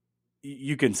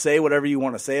you can say whatever you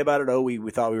want to say about it. Oh, we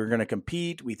thought we were going to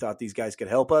compete. We thought these guys could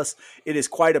help us. It is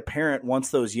quite apparent once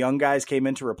those young guys came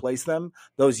in to replace them,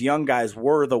 those young guys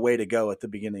were the way to go at the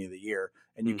beginning of the year.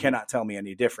 And you cannot tell me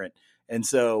any different. And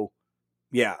so,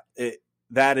 yeah,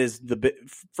 that is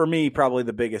for me, probably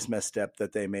the biggest misstep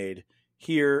that they made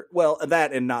here. Well,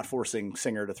 that and not forcing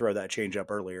Singer to throw that change up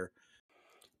earlier.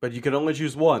 But you can only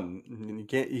choose one. You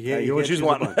can't choose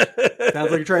one. Sounds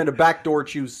like you're trying to backdoor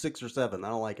choose 6 or 7. I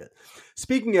don't like it.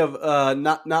 Speaking of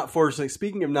not forcing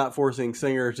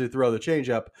Singer to throw the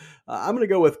changeup, I'm going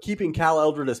to go with keeping Cal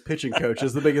Eldred as pitching coach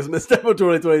as the biggest misstep of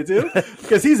 2022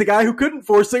 because he's a guy who couldn't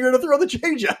force Singer to throw the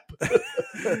changeup,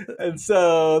 and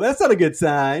so that's not a good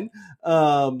sign.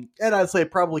 And I'd say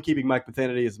probably keeping Mike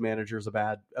Matheny as manager is a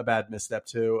bad misstep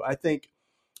too. I think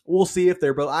we'll see if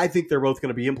they're both. I think they're both going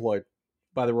to be employed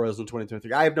by the Royals in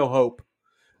 2023. I have no hope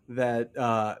that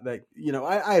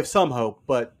I have some hope,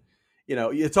 but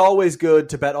it's always good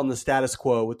to bet on the status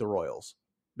quo with the Royals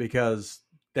because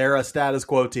they're a status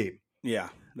quo team. Yeah,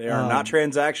 they are not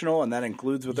transactional, and that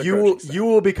includes with their coaching staff. You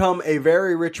will become a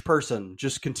very rich person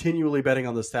just continually betting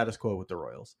on the status quo with the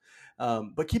Royals.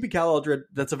 But keeping Cal Eldred,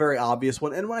 that's a very obvious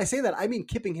one. And when I say that, I mean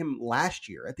keeping him last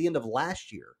year, at the end of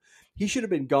last year. He should have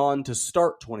been gone to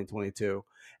start 2022.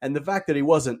 And the fact that he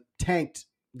wasn't tanked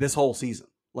this whole season,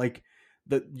 like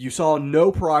you saw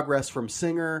no progress from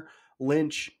Singer,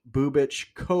 Lynch, Bubic,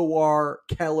 Kowar,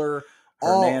 Keller,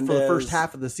 all for the first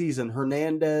half of the season.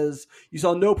 Hernandez, you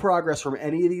saw no progress from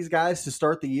any of these guys to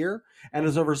start the year, and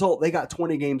as a result, they got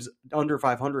 20 games under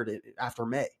 500 after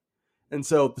May, and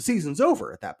so the season's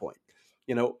over at that point.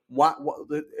 Why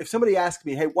if somebody asked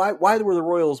me, hey, why were the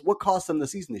Royals? What cost them the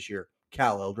season this year?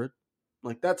 Cal Eldred,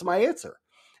 like that's my answer,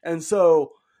 and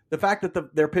so. The fact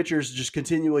that their pitchers just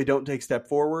continually don't take step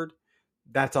forward,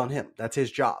 that's on him. That's his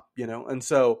job, And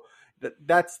so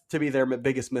that's, to me, their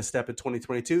biggest misstep in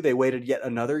 2022. They waited yet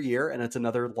another year, and it's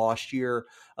another lost year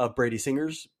of Brady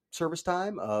Singer's service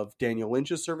time, of Daniel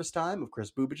Lynch's service time, of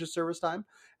Chris Bubic's service time,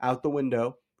 out the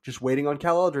window, just waiting on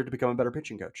Cal Eldred to become a better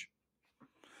pitching coach.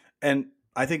 And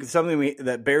I think it's something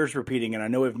that bears repeating, and I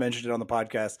know we've mentioned it on the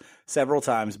podcast several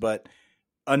times, but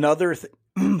another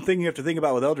thing you have to think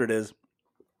about with Eldred is,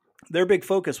 their big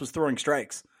focus was throwing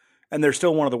strikes, and they're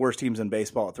still one of the worst teams in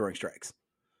baseball at throwing strikes.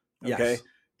 Okay. Yes.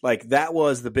 Like that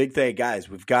was the big thing, guys.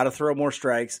 We've got to throw more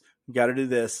strikes. We've got to do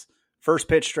this. First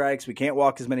pitch strikes. We can't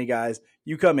walk as many guys.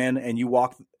 You come in and you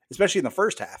walk, especially in the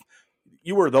first half.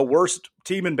 You were the worst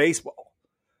team in baseball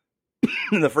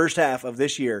in the first half of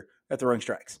this year at throwing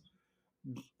strikes.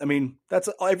 I mean, that's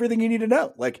everything you need to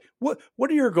know. Like, what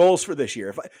are your goals for this year?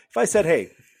 If I said,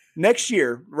 hey, next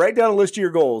year, write down a list of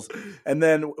your goals, and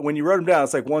then when you wrote them down,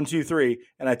 it's like 1, 2, 3,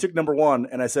 and I took number 1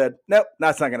 and I said, nope,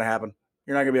 that's not going to happen.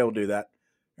 You're not going to be able to do that.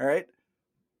 All right,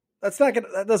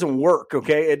 that doesn't work.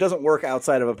 Okay, it doesn't work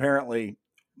outside of apparently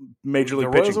Major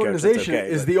League Pitching Royals organization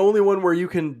is the only one where you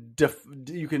can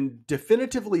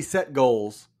definitively set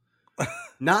goals.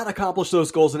 Not accomplish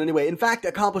those goals in any way. In fact,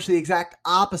 accomplish the exact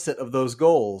opposite of those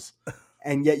goals,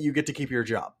 and yet you get to keep your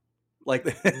job.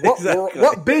 Like,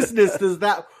 what business does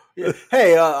that?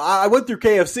 Hey, I went through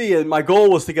KFC and my goal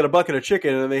was to get a bucket of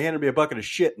chicken, and they handed me a bucket of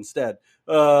shit instead.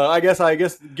 I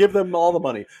guess give them all the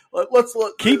money. Let's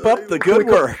keep up the good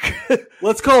work.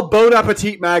 Let's call Bon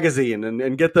Appetit magazine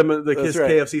and get them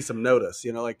KFC some notice.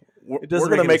 You know, like we're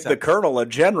going to make the Colonel a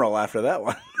general after that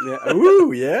one. Yeah.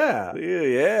 Ooh, yeah,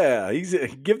 yeah.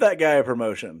 Give that guy a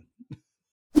promotion.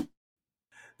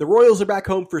 The Royals are back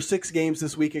home for 6 games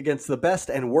this week against the best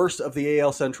and worst of the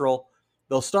AL Central.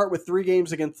 They'll start with 3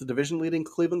 games against the division-leading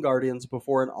Cleveland Guardians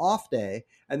before an off day,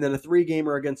 and then a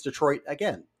 3-gamer against Detroit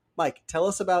again. Mike, tell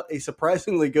us about a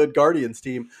surprisingly good Guardians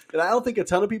team that I don't think a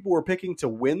ton of people were picking to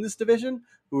win this division,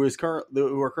 who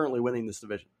are currently winning this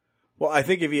division. Well, I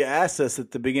think if you asked us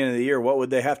at the beginning of the year, what would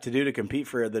they have to do to compete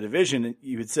for the division,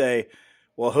 you would say,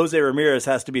 well, Jose Ramirez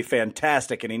has to be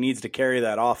fantastic, and he needs to carry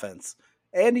that offense.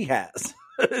 And he has.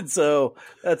 And so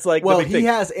that's like, well, he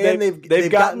has, and they've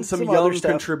gotten some young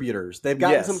contributors. They've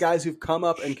gotten some guys who've come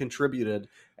up and contributed,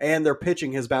 and their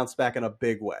pitching has bounced back in a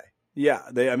big way. Yeah,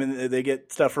 they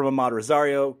get stuff from Ahmad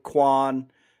Rosario, Quan,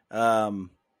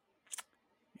 who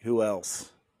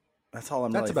else? That's all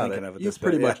I'm really thinking of at this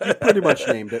point. You pretty much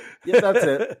named it. Yeah, that's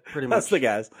it. Pretty much. That's the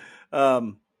guys.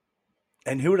 And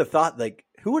who would have thought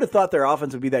their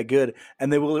offense would be that good,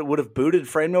 and they would have booted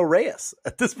Franmil Reyes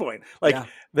at this point? Like,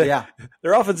 their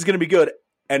offense is going to be good,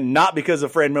 and not because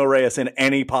of Franmil Reyes in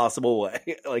any possible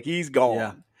way. Like, he's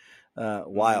gone.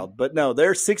 Wild. But no,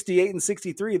 they're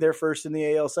 68-63. They're first in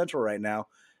the AL Central right now.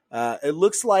 It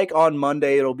looks like on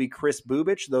Monday it'll be Chris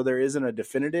Bubich, though there isn't a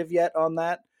definitive yet on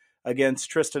that,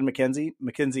 against Tristan McKenzie.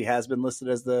 McKenzie has been listed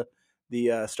as the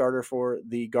starter for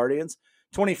the Guardians.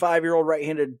 25-year-old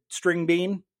right-handed string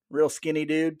bean, real skinny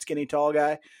dude, skinny tall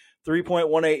guy,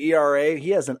 3.18 ERA. He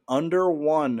has an under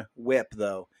 1 whip,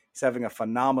 though. He's having a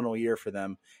phenomenal year for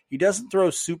them. He doesn't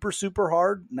throw super, super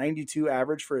hard, 92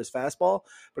 average for his fastball,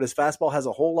 but his fastball has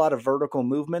a whole lot of vertical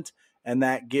movement, and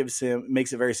that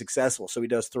makes it very successful. So he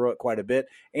does throw it quite a bit,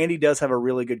 and he does have a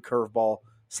really good curveball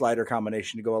slider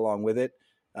combination to go along with it.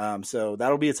 So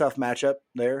that'll be a tough matchup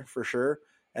there for sure.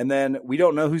 And then we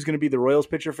don't know who's going to be the Royals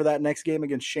pitcher for that next game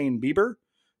against Shane Bieber.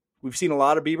 We've seen a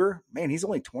lot of Bieber. Man, he's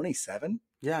only 27.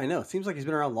 Yeah, I know. It seems like he's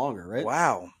been around longer, right?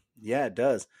 Wow. Yeah, it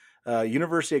does.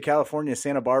 University of California,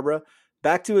 Santa Barbara.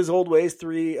 Back to his old ways,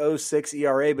 3.06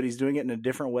 ERA, but he's doing it in a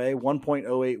different way,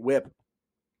 1.08 whip.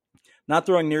 Not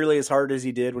throwing nearly as hard as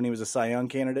he did when he was a Cy Young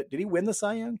candidate. Did he win the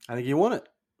Cy Young? I think he won it.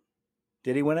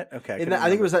 Did he win it? Okay. I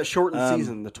think it was that shortened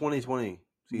season, the 2020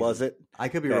 season. Was it? I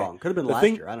could be wrong. Could have been last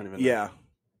year. I don't even know. Yeah.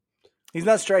 He's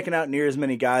not striking out near as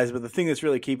many guys, but the thing that's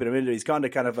really keeping him into it, he's gone to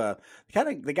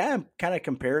the guy I'm kind of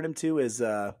comparing him to is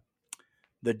the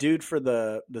dude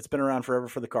that's been around forever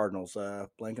for the Cardinals.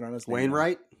 Blanking on his name.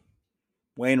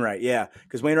 Wainwright, yeah,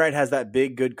 because Wainwright has that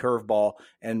big, good curveball,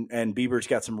 and Bieber's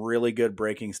got some really good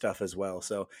breaking stuff as well.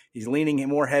 So he's leaning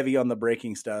more heavy on the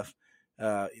breaking stuff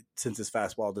since his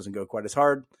fastball doesn't go quite as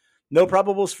hard. No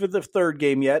probables for the third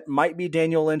game yet. Might be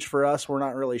Daniel Lynch for us. We're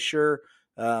not really sure.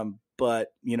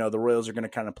 But, the Royals are going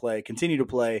to continue to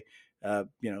play,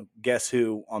 guess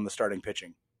who on the starting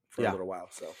pitching for a little while.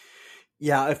 So,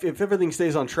 yeah, if everything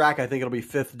stays on track, I think it'll be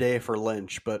 5th day for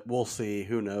Lynch, but we'll see.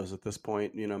 Who knows at this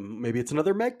point? Maybe it's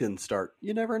another Megden start.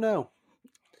 You never know.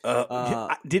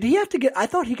 Did he have to get? I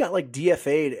thought he got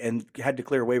DFA'd and had to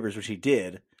clear waivers, which he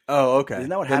did. Oh, okay. Isn't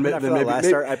that what happened after that last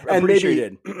start? I'm pretty sure he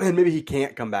did. And maybe he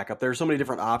can't come back up. There's so many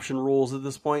different option rules at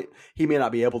this point. He may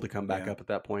not be able to come back up at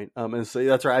that point. And so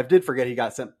that's right. I did forget he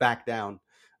got sent back down.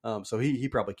 So he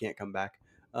probably can't come back.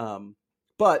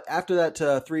 But after that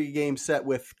 3-game set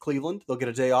with Cleveland, they'll get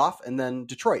a day off, and then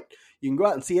Detroit. You can go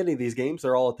out and see any of these games.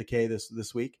 They're all at the K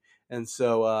this week. And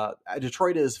so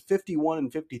Detroit is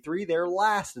 51-53. They're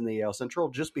last in the AL Central,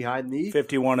 just behind the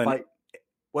 51 and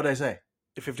what did I say?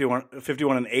 51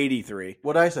 and 83.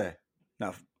 What did I say?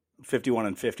 No, 51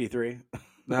 and 53.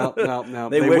 No.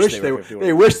 They wish they were 51.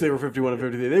 They wish they were 51 and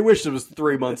 53. They wish it was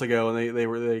 3 months ago, and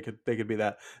they could be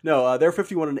that. No, they're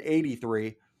 51 and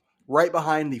 83, right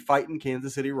behind the fighting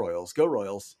Kansas City Royals. Go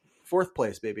Royals! 4th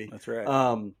place, baby. That's right.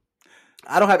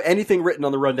 I don't have anything written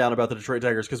on the rundown about the Detroit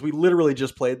Tigers because we literally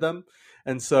just played them,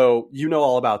 and so you know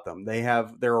all about them.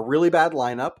 They're a really bad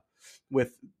lineup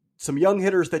with some young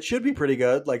hitters that should be pretty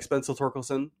good, like Spencer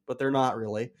Torkelson, but they're not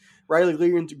really. Riley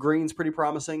Green's pretty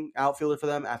promising outfielder for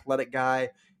them, athletic guy,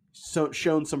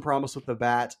 shown some promise with the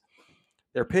bat.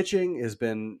 Their pitching has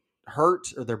been hurt,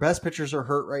 or their best pitchers are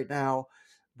hurt right now.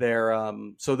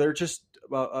 They're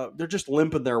just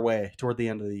limping their way toward the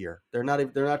end of the year. They're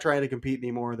not trying to compete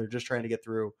anymore. They're just trying to get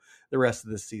through the rest of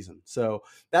this season. So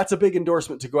that's a big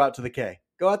endorsement to go out to the K.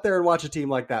 Go out there and watch a team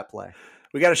like that play.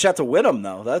 We got a shot to win them,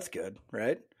 though. That's good,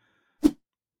 right?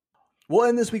 We'll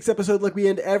end this week's episode like we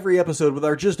end every episode with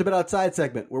our Just A Bit Outside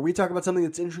segment, where we talk about something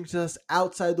that's interesting to us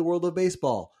outside the world of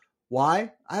baseball.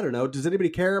 Why? I don't know. Does anybody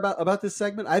care about this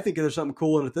segment? I think there's something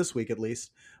cool in it this week, at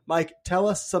least. Mike, tell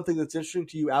us something that's interesting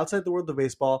to you outside the world of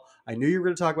baseball. I knew you were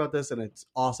going to talk about this, and it's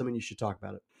awesome, and you should talk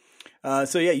about it.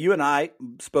 You and I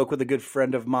spoke with a good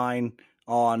friend of mine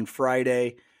on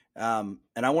Friday, and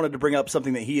I wanted to bring up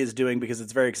something that he is doing because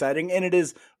it's very exciting, and it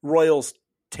is Royals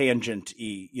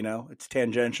tangent-y, it's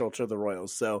tangential to the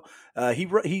Royals. So he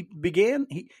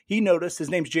noticed, his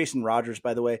name's Jason Rogers,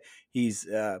 by the way. He's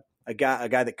a guy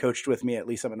that coached with me at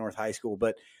Lee Summit North High School,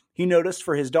 but he noticed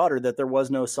for his daughter that there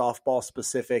was no softball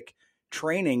specific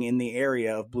training in the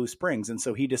area of Blue Springs. And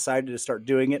so he decided to start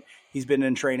doing it. He's been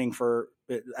in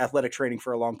athletic training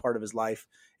for a long part of his life.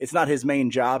 It's not his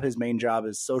main job. His main job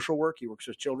is social work. He works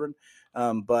with children.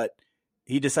 But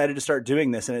he decided to start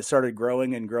doing this, and it started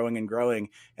growing and growing and growing.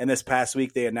 And this past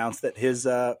week, they announced that his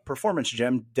performance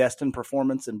gym, Destin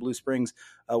Performance in Blue Springs,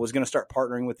 was going to start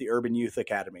partnering with the Urban Youth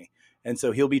Academy. And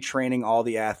so he'll be training all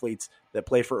the athletes that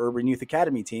play for Urban Youth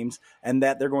Academy teams, and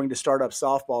that they're going to start up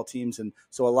softball teams. And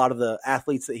so a lot of the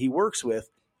athletes that he works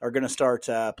with are going to start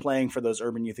playing for those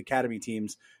Urban Youth Academy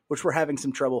teams, which we're having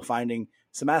some trouble finding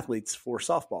some athletes for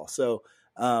softball. So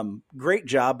great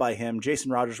job by him.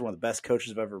 Jason Rogers is one of the best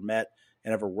coaches I've ever met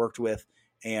and ever worked with.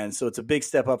 And so it's a big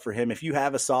step up for him. If you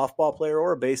have a softball player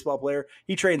or a baseball player,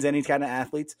 he trains any kind of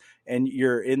athletes, and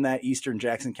you're in that Eastern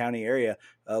Jackson County area,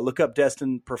 look up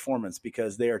Destin Performance,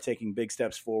 because they are taking big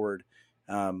steps forward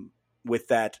with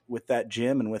that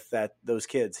gym and with those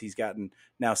kids. He's gotten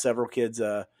now several kids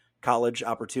college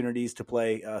opportunities to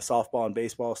play softball and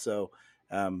baseball. So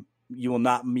you will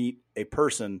not meet a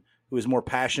person who is more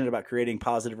passionate about creating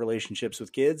positive relationships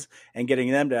with kids and getting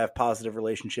them to have positive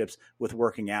relationships with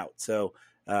working out. So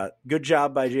good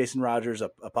job by Jason Rogers, a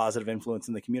positive influence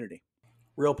in the community.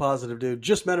 Real positive dude.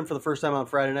 Just met him for the first time on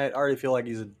Friday night. I already feel like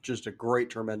he's just a great,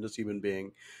 tremendous human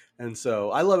being. And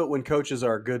so I love it when coaches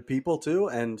are good people too,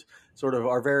 and sort of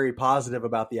are very positive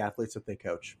about the athletes that they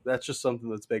coach. That's just something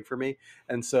that's big for me.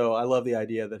 And so I love the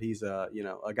idea that he's a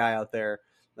guy out there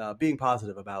being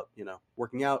positive about,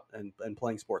 working out and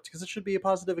playing sports, because it should be a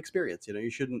positive experience. You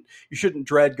shouldn't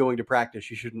dread going to practice.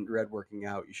 You shouldn't dread working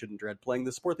out. You shouldn't dread playing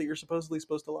the sport that you're supposedly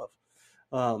supposed to love.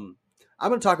 I'm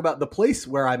going to talk about the place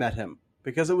where I met him,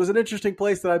 because it was an interesting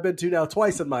place that I've been to now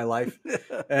twice in my life.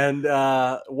 And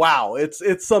wow,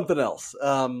 it's something else.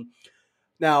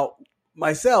 Now,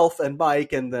 myself and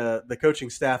Mike and the coaching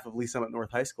staff of Lee Summit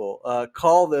North High School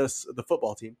the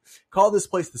football team, call this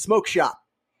place the Smoke Shop.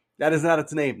 That is not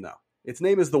its name, though. Its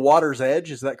name is the Water's Edge.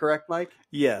 Is that correct, Mike?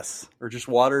 Yes. Or just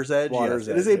Water's Edge? Water's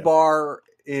Edge. It is a bar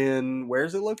in, where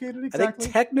is it located exactly? I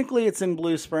think technically it's in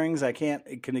Blue Springs. I can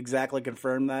exactly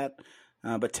confirm that.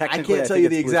 But technically, I can't tell you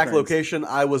the exact location.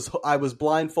 I was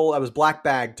blindfolded. I was black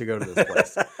bagged to go to this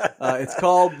place. It's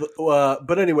called,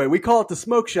 but anyway, we call it the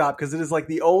Smoke Shop because it is like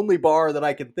the only bar that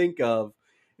I can think of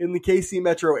in the KC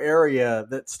metro area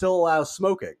that still allows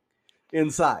smoking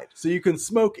inside. So you can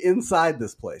smoke inside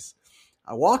this place.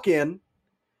 I walk in,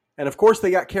 and of course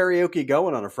they got karaoke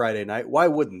going on a Friday night. Why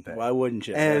wouldn't they? Why wouldn't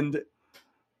you? And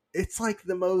it's like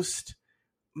the most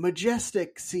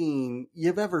majestic scene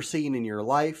you've ever seen in your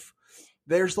life.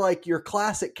 There's like your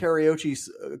classic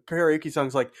karaoke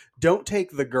songs, like "Don't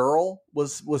Take the Girl"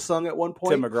 was sung at one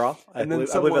point. Tim McGraw. I believe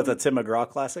that's a Tim McGraw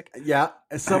classic. Yeah,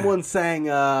 someone sang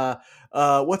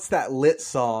what's that lit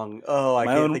song? Oh, I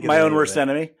can't think of My Own Worst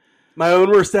Enemy. My Own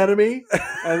Worst Enemy.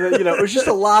 And then, it was just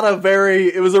a lot of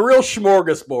it was a real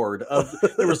smorgasbord of,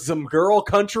 there was some girl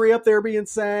country up there being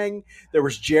sang. There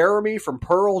was Jeremy from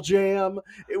Pearl Jam.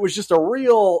 It was just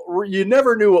you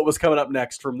never knew what was coming up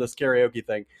next from this karaoke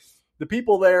thing. The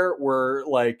people there were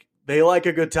like, They like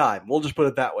a good time. We'll just put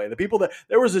it that way. The people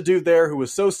there was a dude there who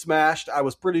was so smashed, I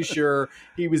was pretty sure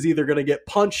he was either going to get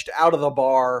punched out of the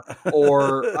bar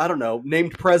or, I don't know,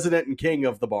 named president and king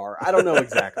of the bar. I don't know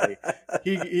exactly.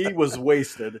 He was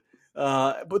wasted.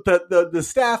 But the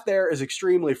staff there is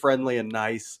extremely friendly and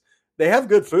nice. They have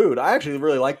good food. I actually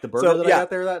really liked the burger I got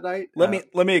there that night. Let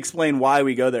me explain why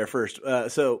we go there first.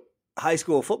 So high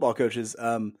school football coaches,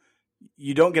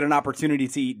 you don't get an opportunity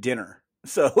to eat dinner.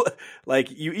 So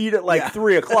like you eat at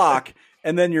 3:00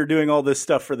 and then you're doing all this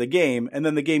stuff for the game. And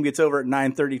then the game gets over at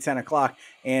 9:30, 10 o'clock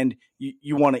and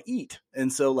you want to eat.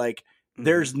 And so like,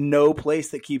 there's no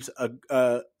place that keeps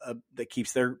that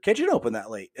keeps their kitchen open that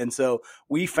late. And so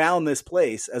we found this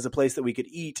place as a place that we could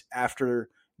eat after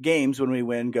games when we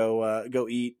win, go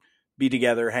eat, be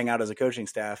together, hang out as a coaching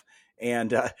staff.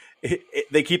 And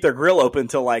they keep their grill open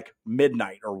till like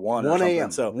midnight or 1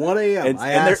 a.m. So 1 a.m.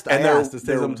 I asked to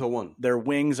stay them till 1. Their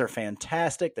wings are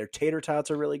fantastic. Their tater tots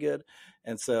are really good.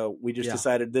 And so we just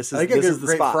decided this is the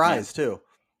great spot. Fries too.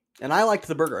 And I liked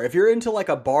the burger. If you're into like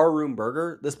a bar room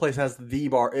burger, this place has the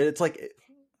bar. It's like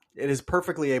it is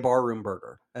perfectly a bar room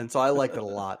burger, and so I liked it a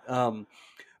lot.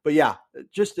 But yeah,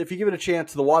 just if you give it a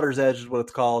chance, the Water's Edge is what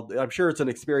it's called. I'm sure it's an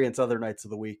experience other nights of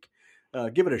the week.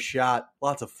 Give it a shot.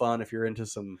 Lots of fun if you're into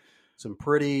some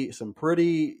pretty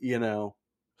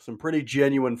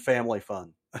genuine family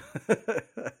fun.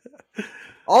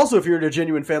 Also, if you're into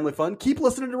genuine family fun, keep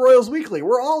listening to Royals Weekly.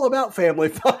 We're all about family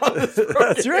fun.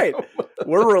 That's right.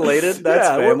 We're related. That's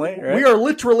family. Right? We are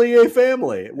literally a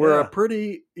family. We're a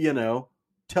pretty,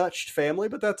 touched family,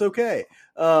 but that's okay.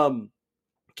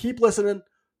 Keep listening.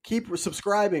 Keep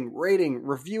subscribing, rating,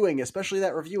 reviewing, especially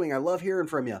that reviewing. I love hearing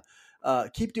from you.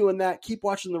 Keep doing that. Keep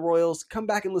watching the Royals. Come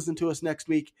back and listen to us next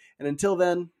week. And until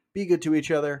then, be good to each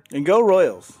other. And go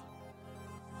Royals.